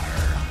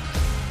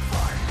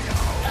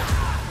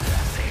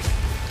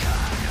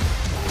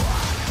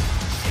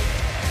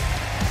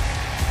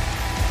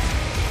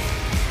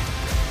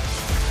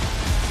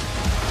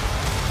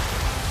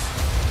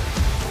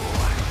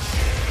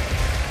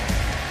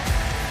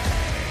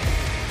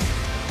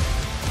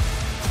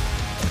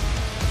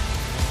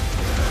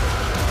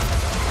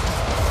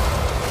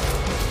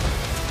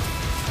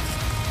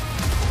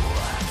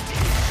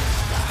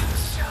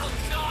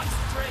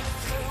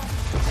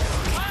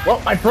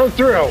 Well, I broke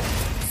through.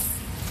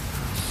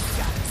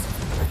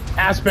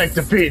 Aspect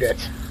defeated.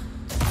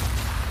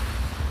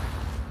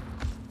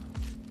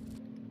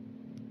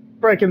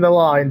 Breaking the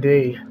law,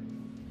 indeed.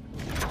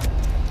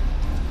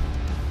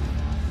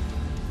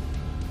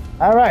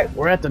 Alright,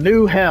 we're at the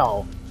new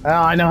hell. Oh,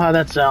 I know how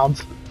that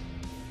sounds.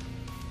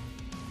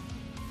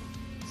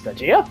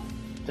 Stygia?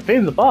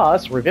 Defeating the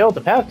boss revealed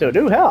the path to a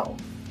new hell.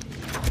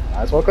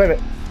 Might as well claim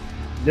it.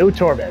 New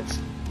torments.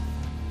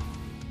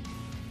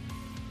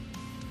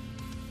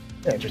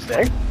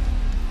 Interesting.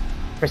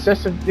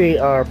 Persistently,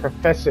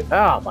 Professor.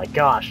 Oh my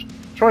gosh.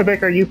 Troy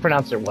Baker, you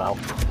pronounced it well.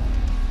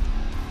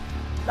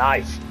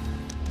 Nice.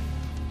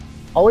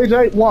 Only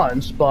died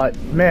once, but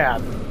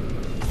man.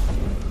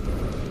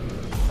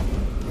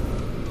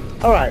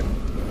 Alright.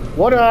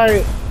 What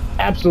I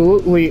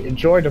absolutely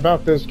enjoyed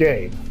about this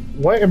game.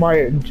 What am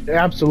I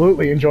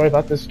absolutely enjoying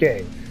about this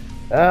game?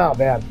 Oh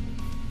man.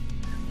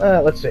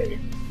 Let's see.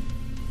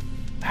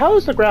 How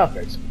is the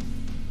graphics?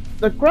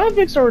 The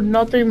graphics are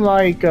nothing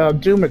like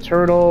Doom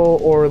Eternal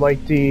or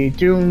like the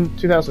Doom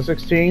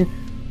 2016,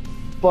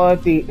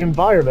 but the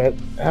environment,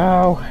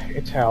 oh,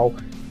 it's hell.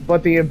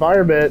 But the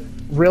environment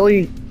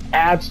really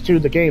adds to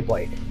the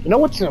gameplay. You know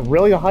what's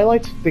really a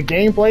highlight? The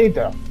gameplay,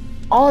 the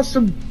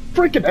awesome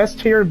freaking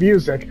S-tier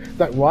music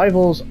that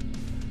rivals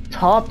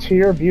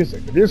top-tier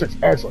music. The music's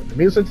excellent. The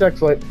music's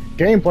excellent.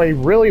 Gameplay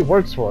really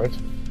works for it.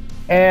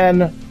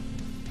 And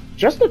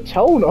just the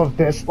tone of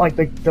this, like,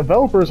 the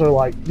developers are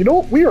like, you know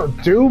what, we are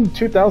Doom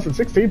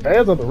 2016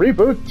 fans of the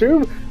reboot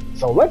Doom,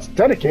 so let's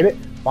dedicate it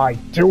by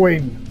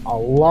doing a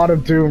lot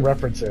of Doom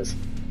references.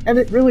 And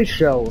it really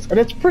shows, and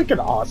it's freaking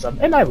awesome,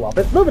 and I love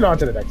it. Moving on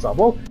to the next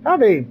level. How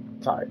many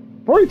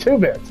time? 42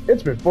 minutes.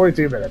 It's been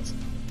 42 minutes.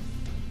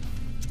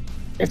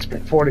 It's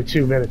been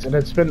 42 minutes, and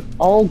it's been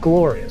all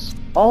glorious.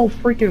 All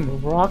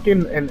freaking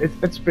rocking, and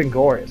it's been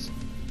glorious.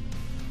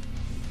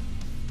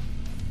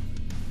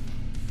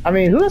 I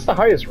mean, who has the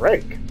highest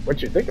rank?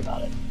 What you think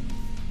about it?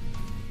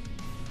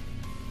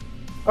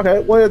 Okay,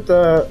 with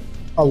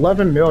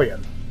 11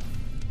 million.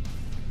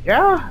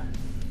 Yeah.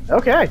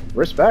 Okay,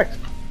 respect.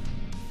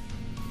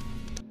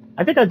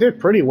 I think I did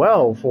pretty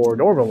well for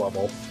normal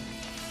level.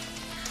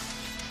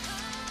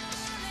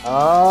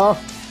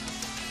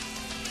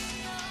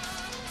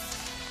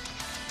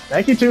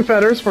 Thank you, Two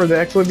Feathers, for the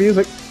excellent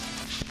music.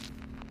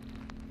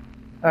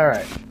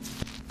 Alright.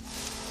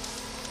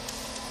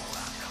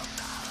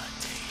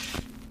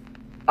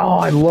 Oh,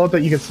 I love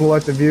that you can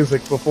select the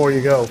music before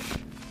you go.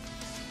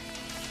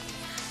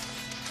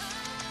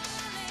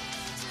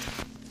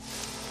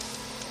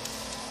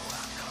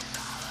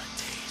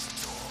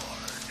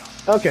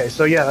 Okay,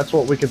 so yeah, that's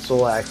what we can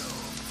select.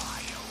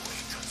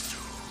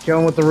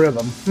 Going with the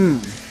rhythm.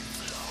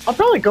 I'll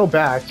probably go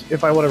back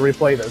if I want to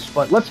replay this,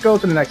 but let's go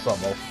to the next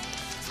level.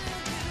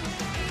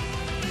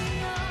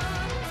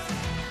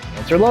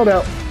 Enter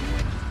loadout.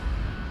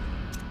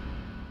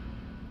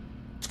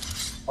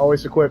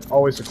 Always equip,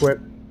 always equip.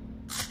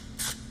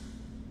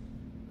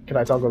 Can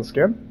I toggle the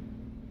skin?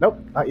 Nope,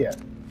 not yet.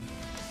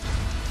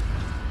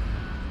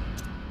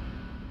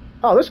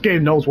 Oh, this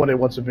game knows what it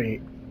wants to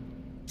be.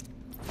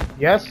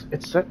 Yes,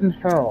 it's set in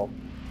hell.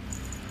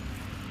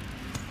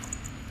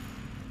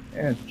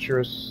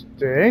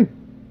 Interesting.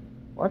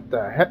 What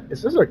the heck?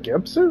 Is this a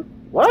gimp suit?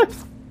 What?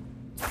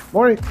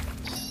 Morning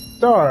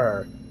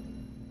Star.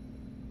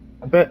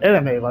 A bit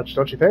anime much,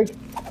 don't you think?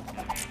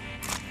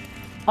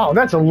 Oh,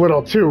 that's a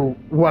little too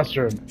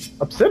Western.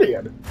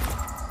 Obsidian.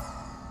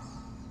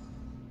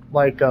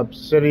 Like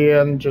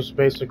Obsidian, just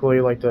basically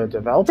like the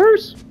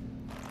developers?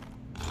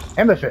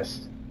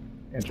 Amethyst.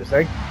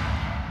 Interesting.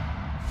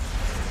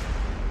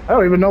 I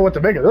don't even know what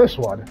to make of this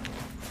one.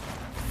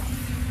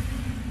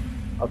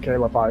 Okay,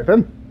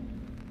 Leviathan.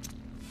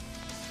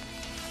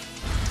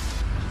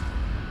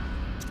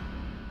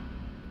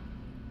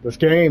 This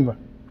game,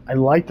 I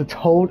like the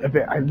tone of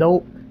it. I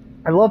love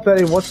that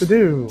it wants to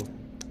do.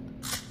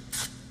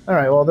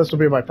 Alright, well, this will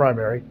be my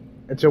primary.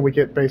 Until we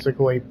get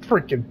basically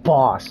freaking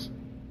boss.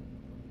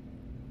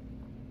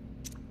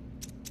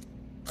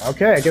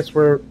 Okay, I guess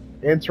we're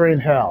entering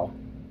hell.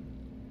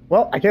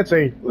 Well, I can't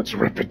say, let's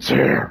rip its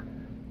hair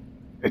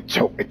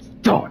until it's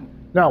done.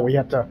 No, we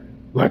have to,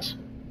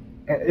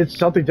 it's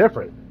something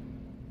different.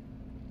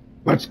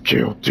 Let's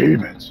kill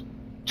demons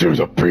to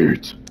the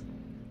beat.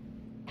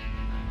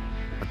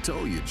 I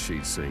told you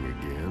she'd sing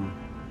again.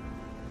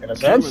 In a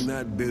sense? Killing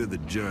that bit of the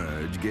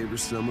judge gave her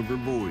some of her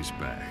voice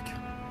back.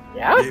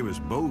 Yeah? Gave us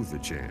both a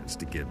chance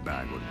to get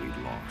back what we'd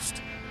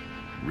lost.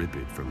 Rip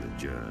it from the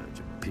judge,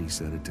 a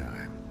piece at a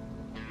time.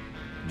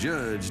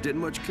 Judge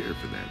didn't much care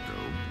for that,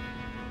 though.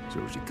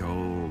 So she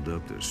called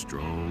up the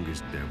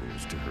strongest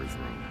devils to her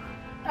throne.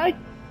 I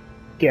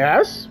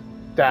guess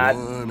that...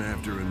 One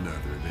after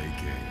another they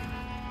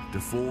came, to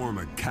form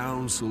a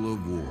council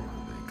of war,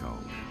 they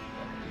called it.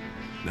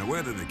 Now,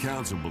 whether the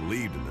council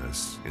believed in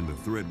us, in the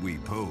threat we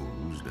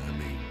posed, I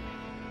mean,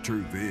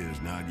 truth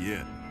is, not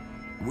yet.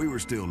 We were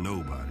still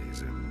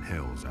nobodies in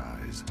Hell's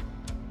eyes.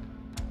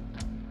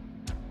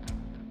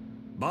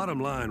 Bottom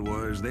line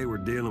was, they were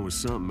dealing with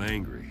something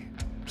angry.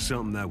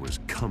 Something that was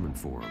coming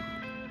for them.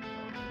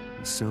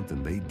 And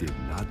something they did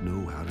not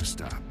know how to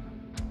stop.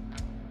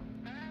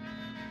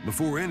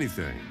 Before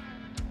anything,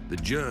 the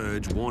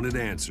judge wanted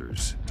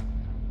answers.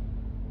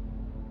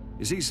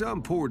 You see,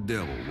 some poor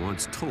devil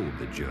once told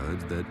the judge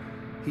that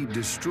he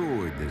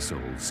destroyed this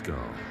old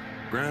skull,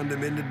 ground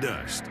him into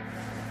dust.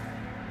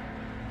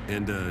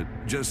 And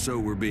just so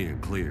we're being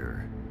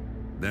clear,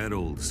 that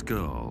old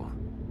skull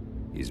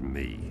is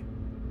me.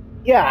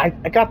 Yeah,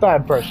 I got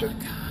that impression.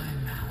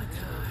 Malachi,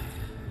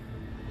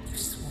 you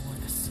swore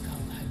the skull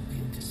had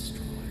been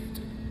destroyed.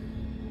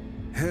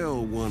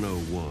 Hell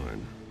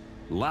 101.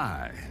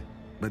 Lie,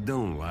 but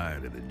don't lie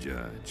to the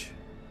judge.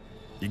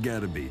 You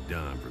gotta be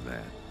done for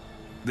that.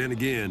 Then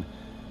again,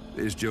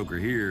 this joker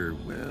here,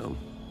 well,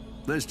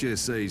 let's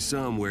just say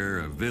somewhere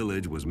a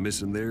village was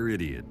missing their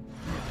idiot.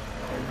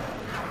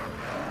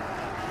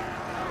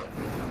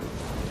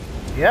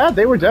 Yeah,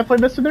 they were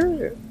definitely missing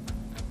their...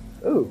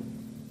 Ooh.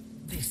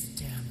 This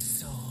damned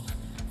soul,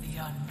 the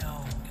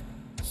unknown,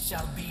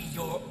 shall be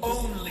your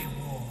only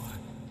war.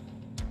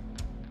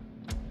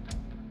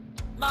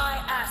 My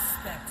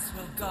aspects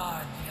will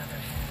guard the other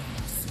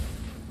hands.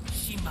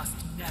 She must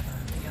never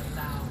be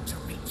allowed to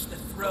reach the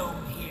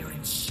throne here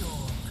in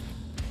Shul.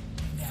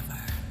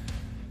 Never.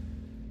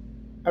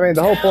 I mean,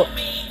 the whole Tell point...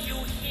 me you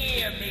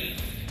hear me.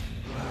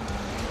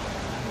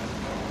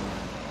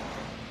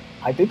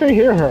 I think they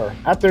hear her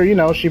after, you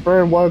know, she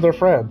burned one of their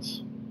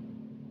friends.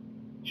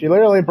 She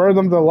literally burned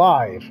them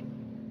alive.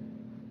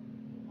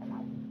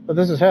 But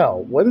this is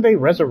hell. When they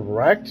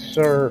resurrect,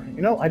 or,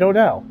 you know, I don't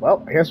know.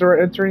 Well, I guess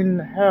we're entering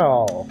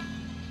hell.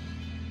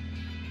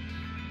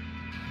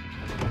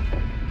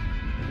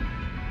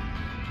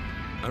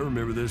 I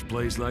remember this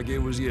place like it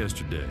was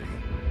yesterday.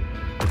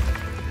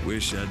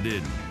 Wish I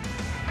didn't.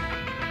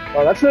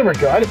 Well, that's never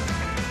good.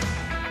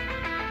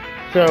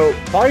 So,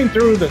 flying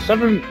through the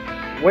 7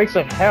 wakes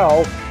of hell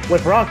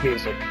with rock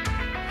music.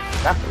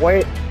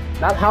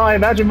 Not how I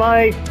imagine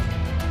my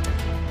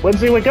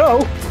Wednesday would go.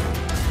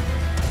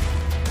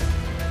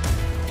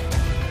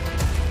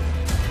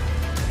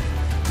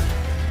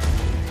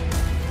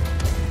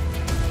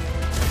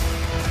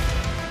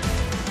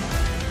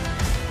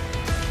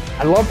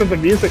 I love that the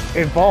music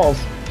involves.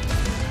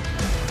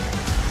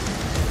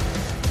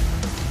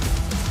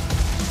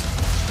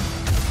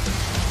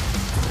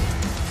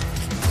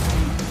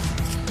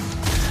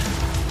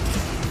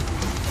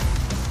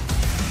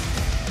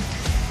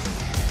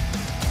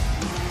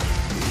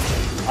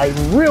 I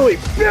really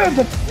feel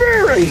the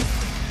fury!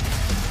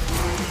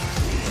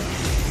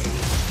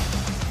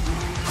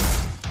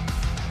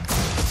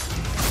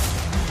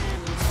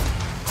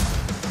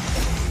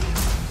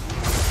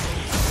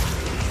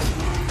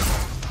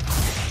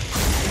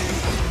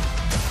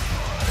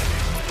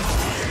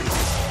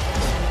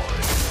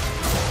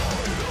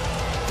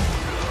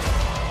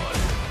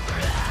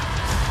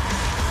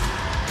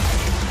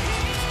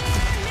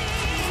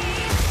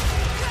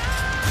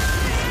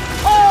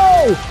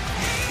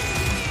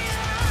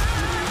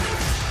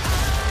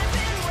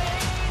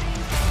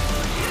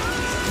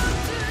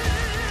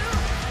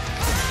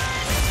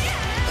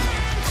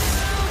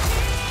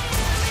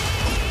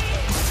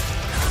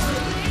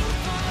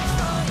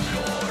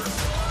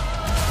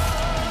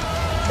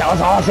 That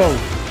was awesome!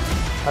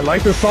 I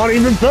like this song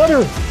even better!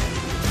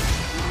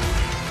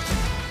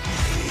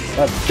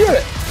 Let's get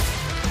it!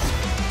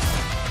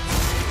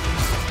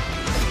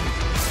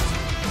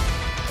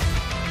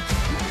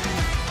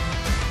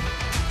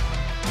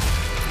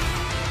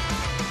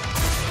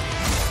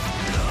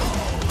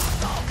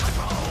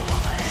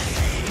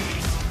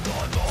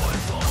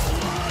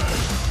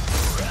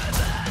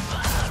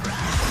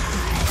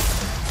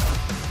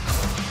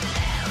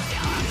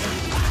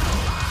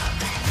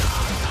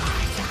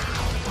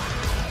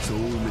 So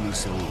many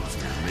souls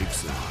here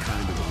makes a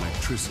kind of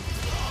electricity.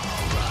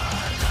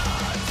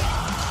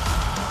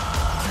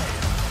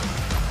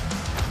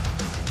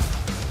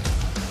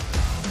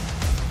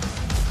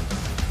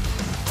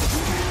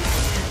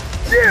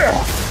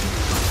 Yeah!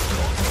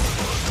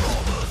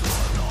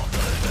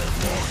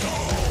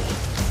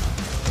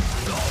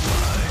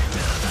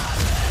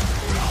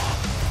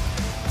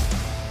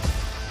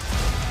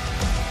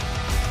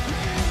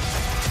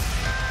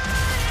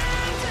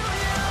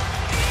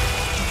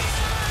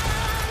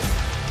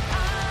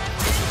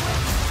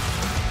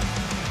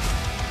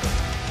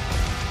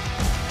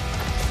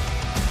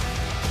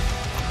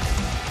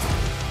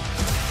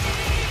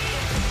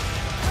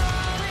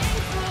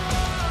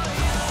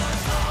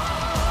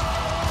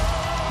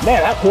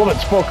 Man, that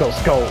woman's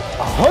focus go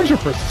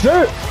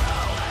 100%!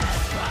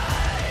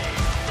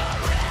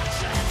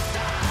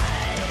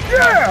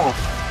 Yeah!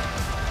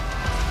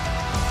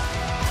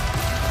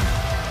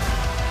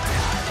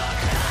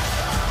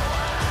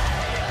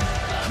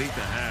 Meet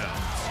the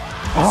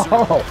hounds.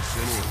 Oh!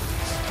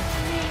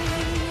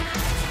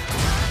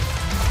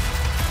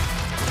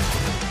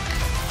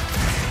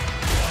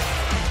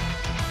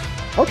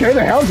 Okay,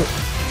 the hounds are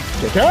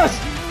kick-ass!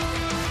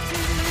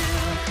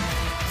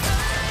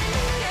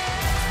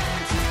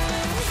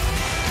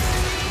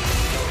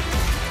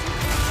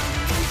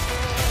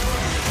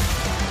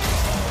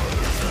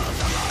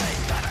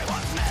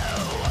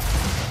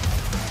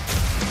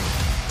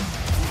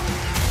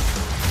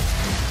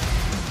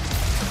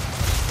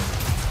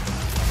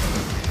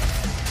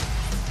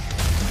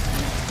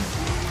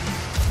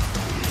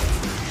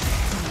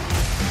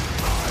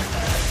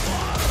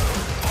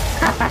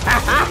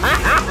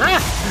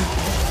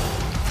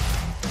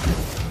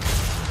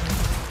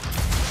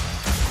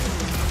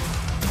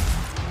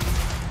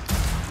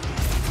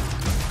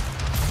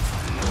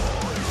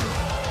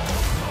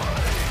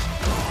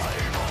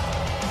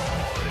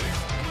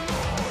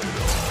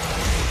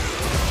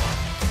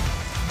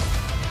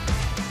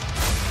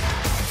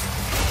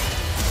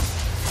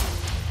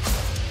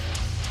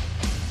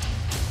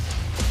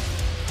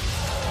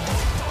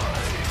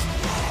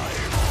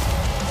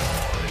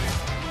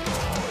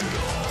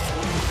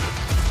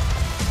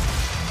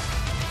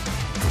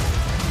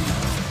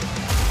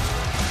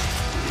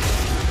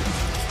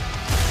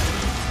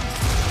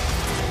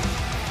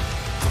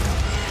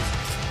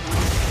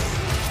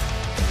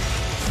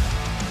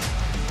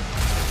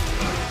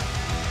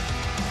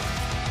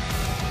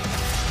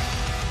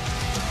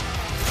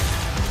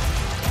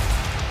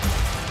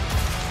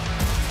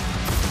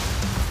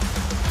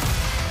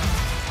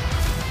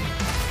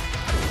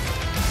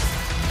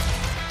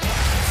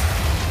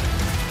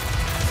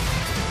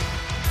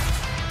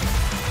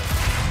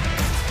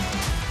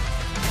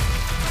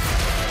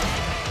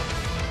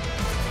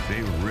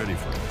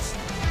 ready for us.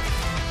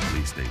 At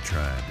least they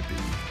tried to be.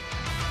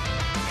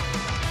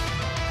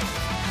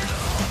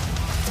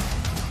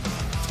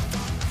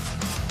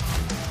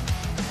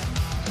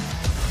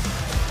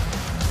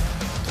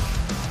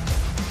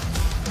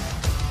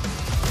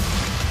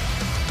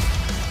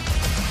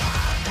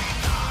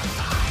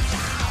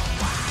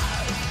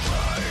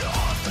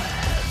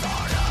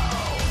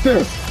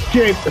 This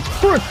game is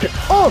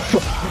freaking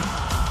awesome!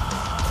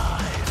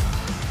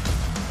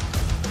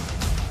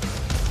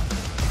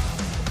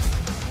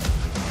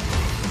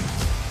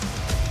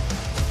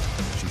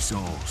 She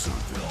saw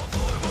something.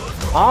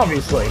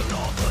 Obviously.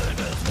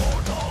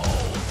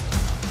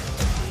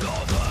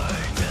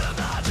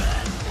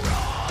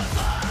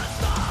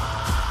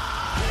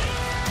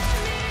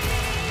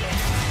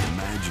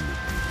 Imagine it.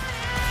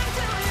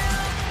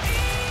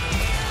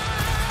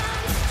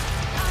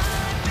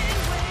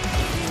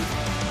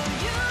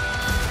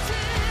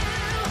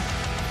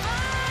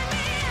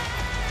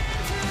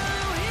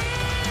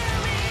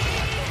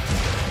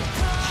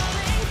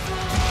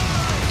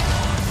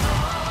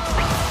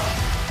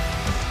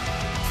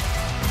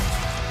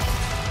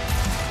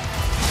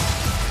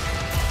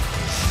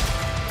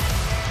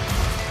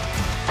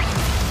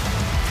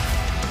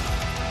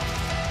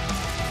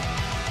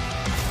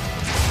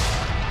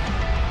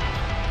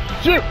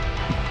 Shoot!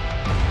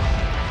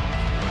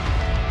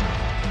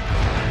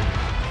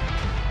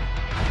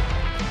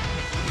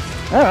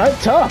 Alright,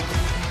 tough.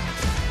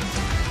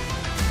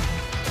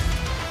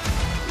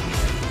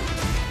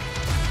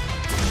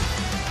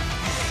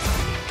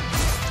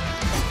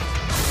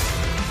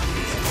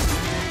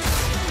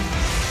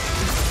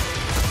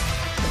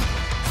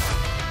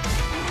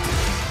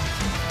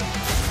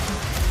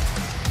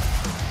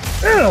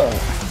 Ew.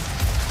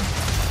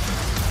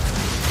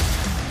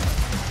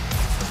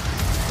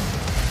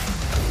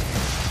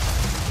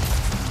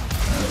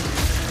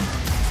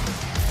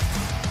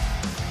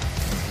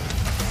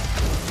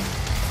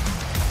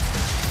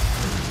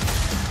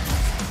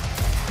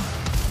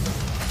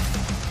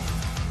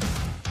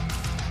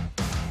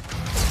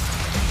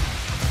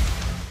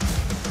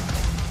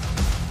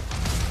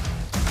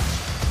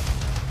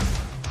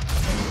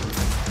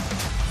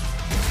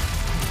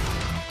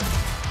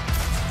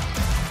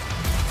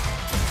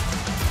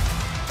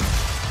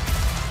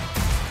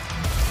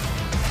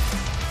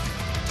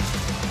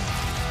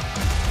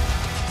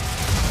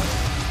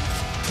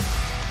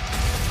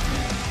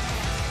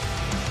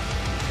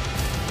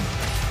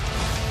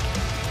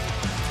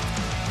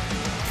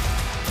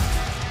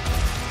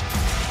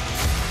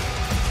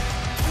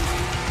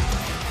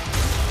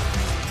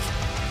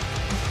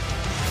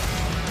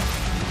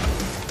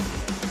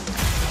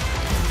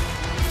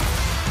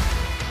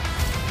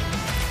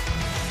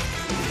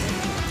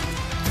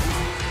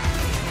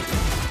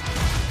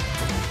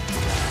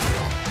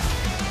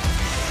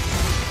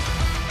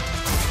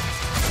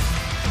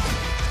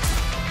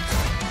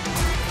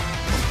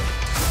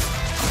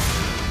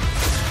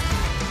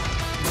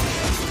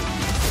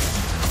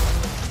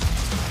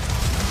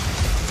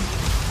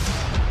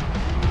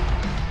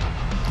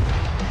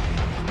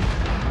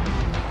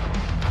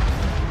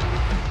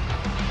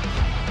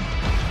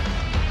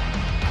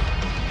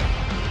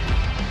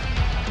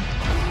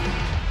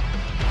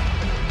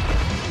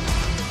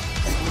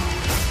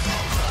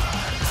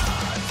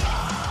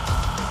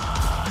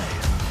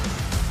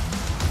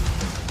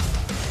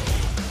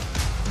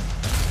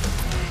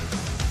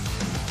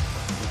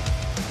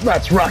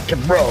 Let's rock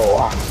and roll.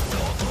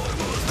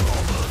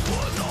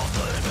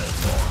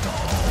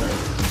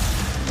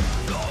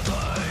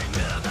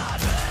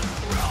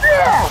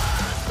 Yeah!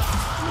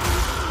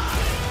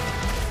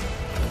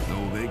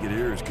 No, they could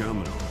hear us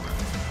coming all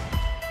right.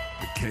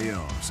 The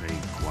chaos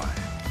ain't quiet.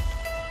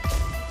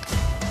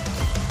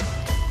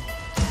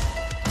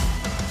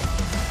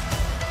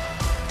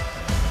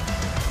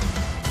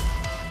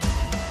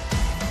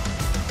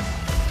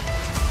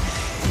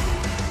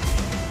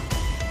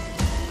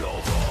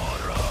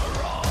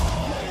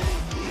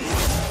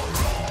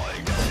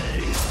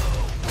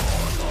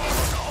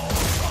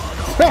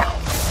 Yeah.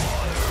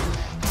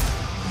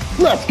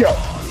 Let's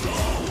go.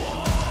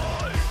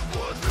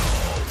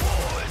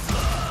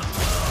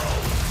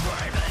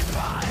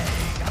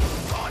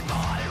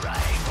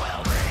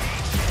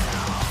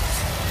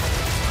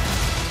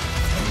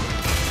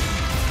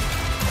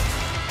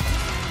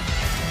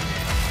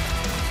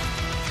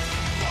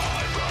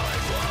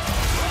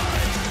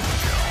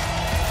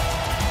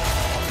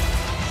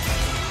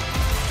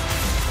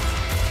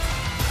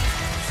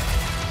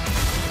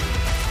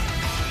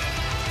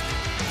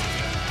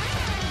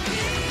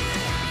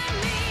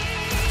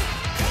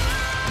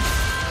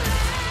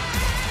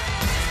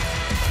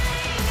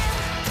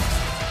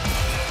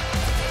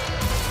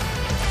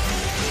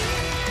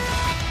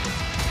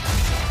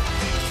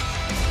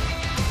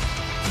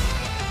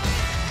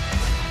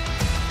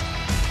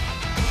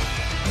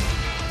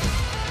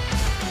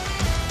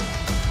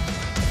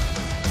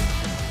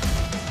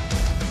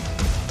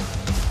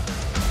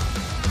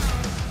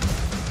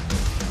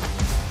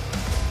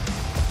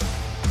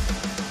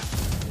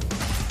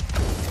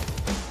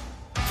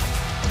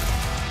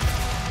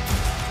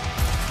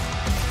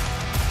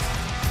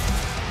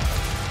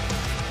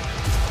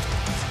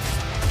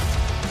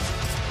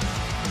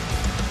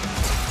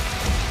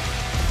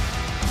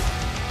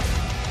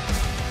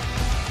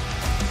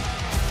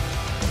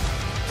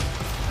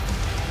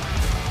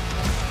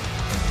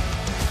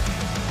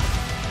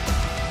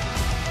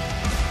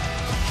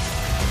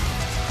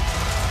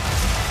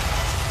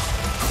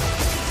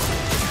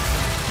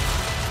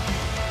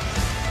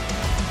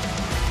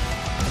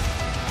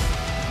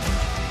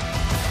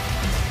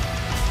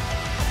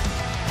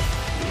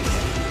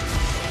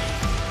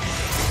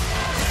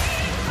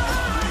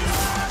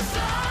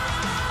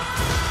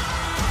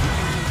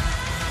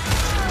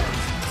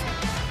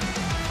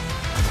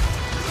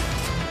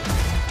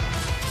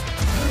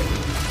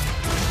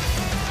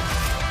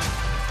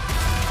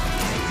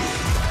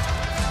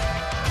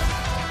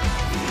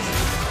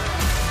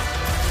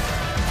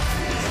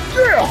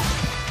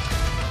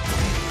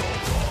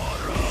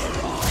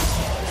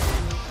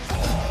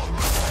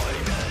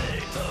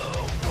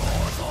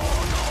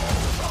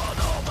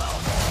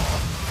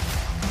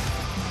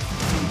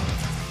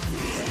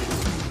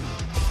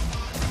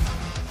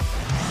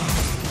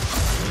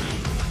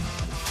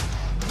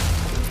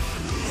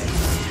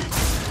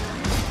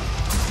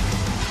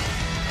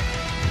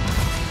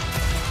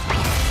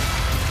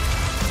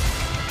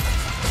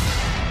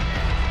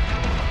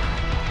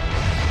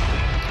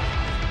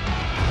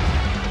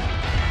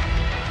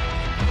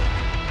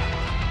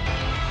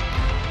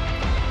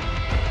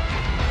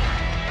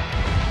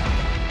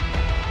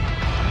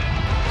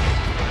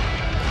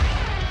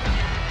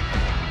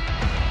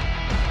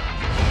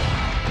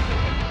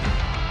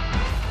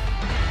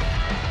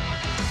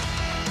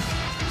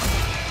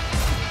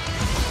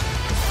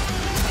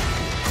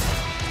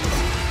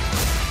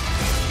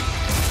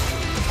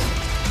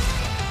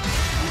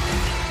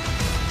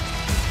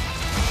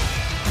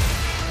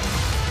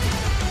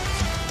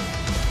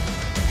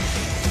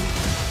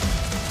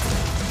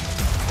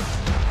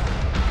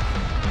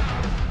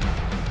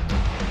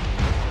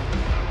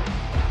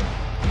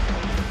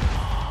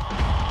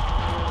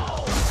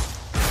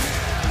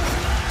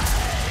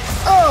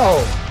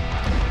 go!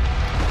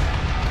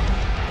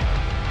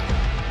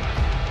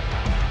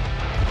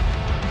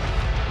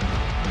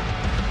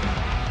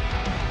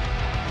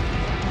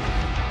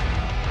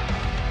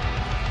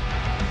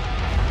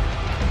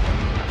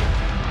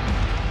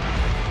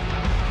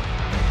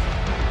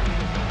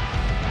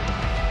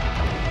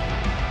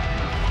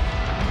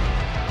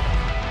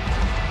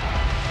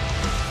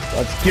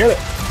 Let's get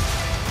it.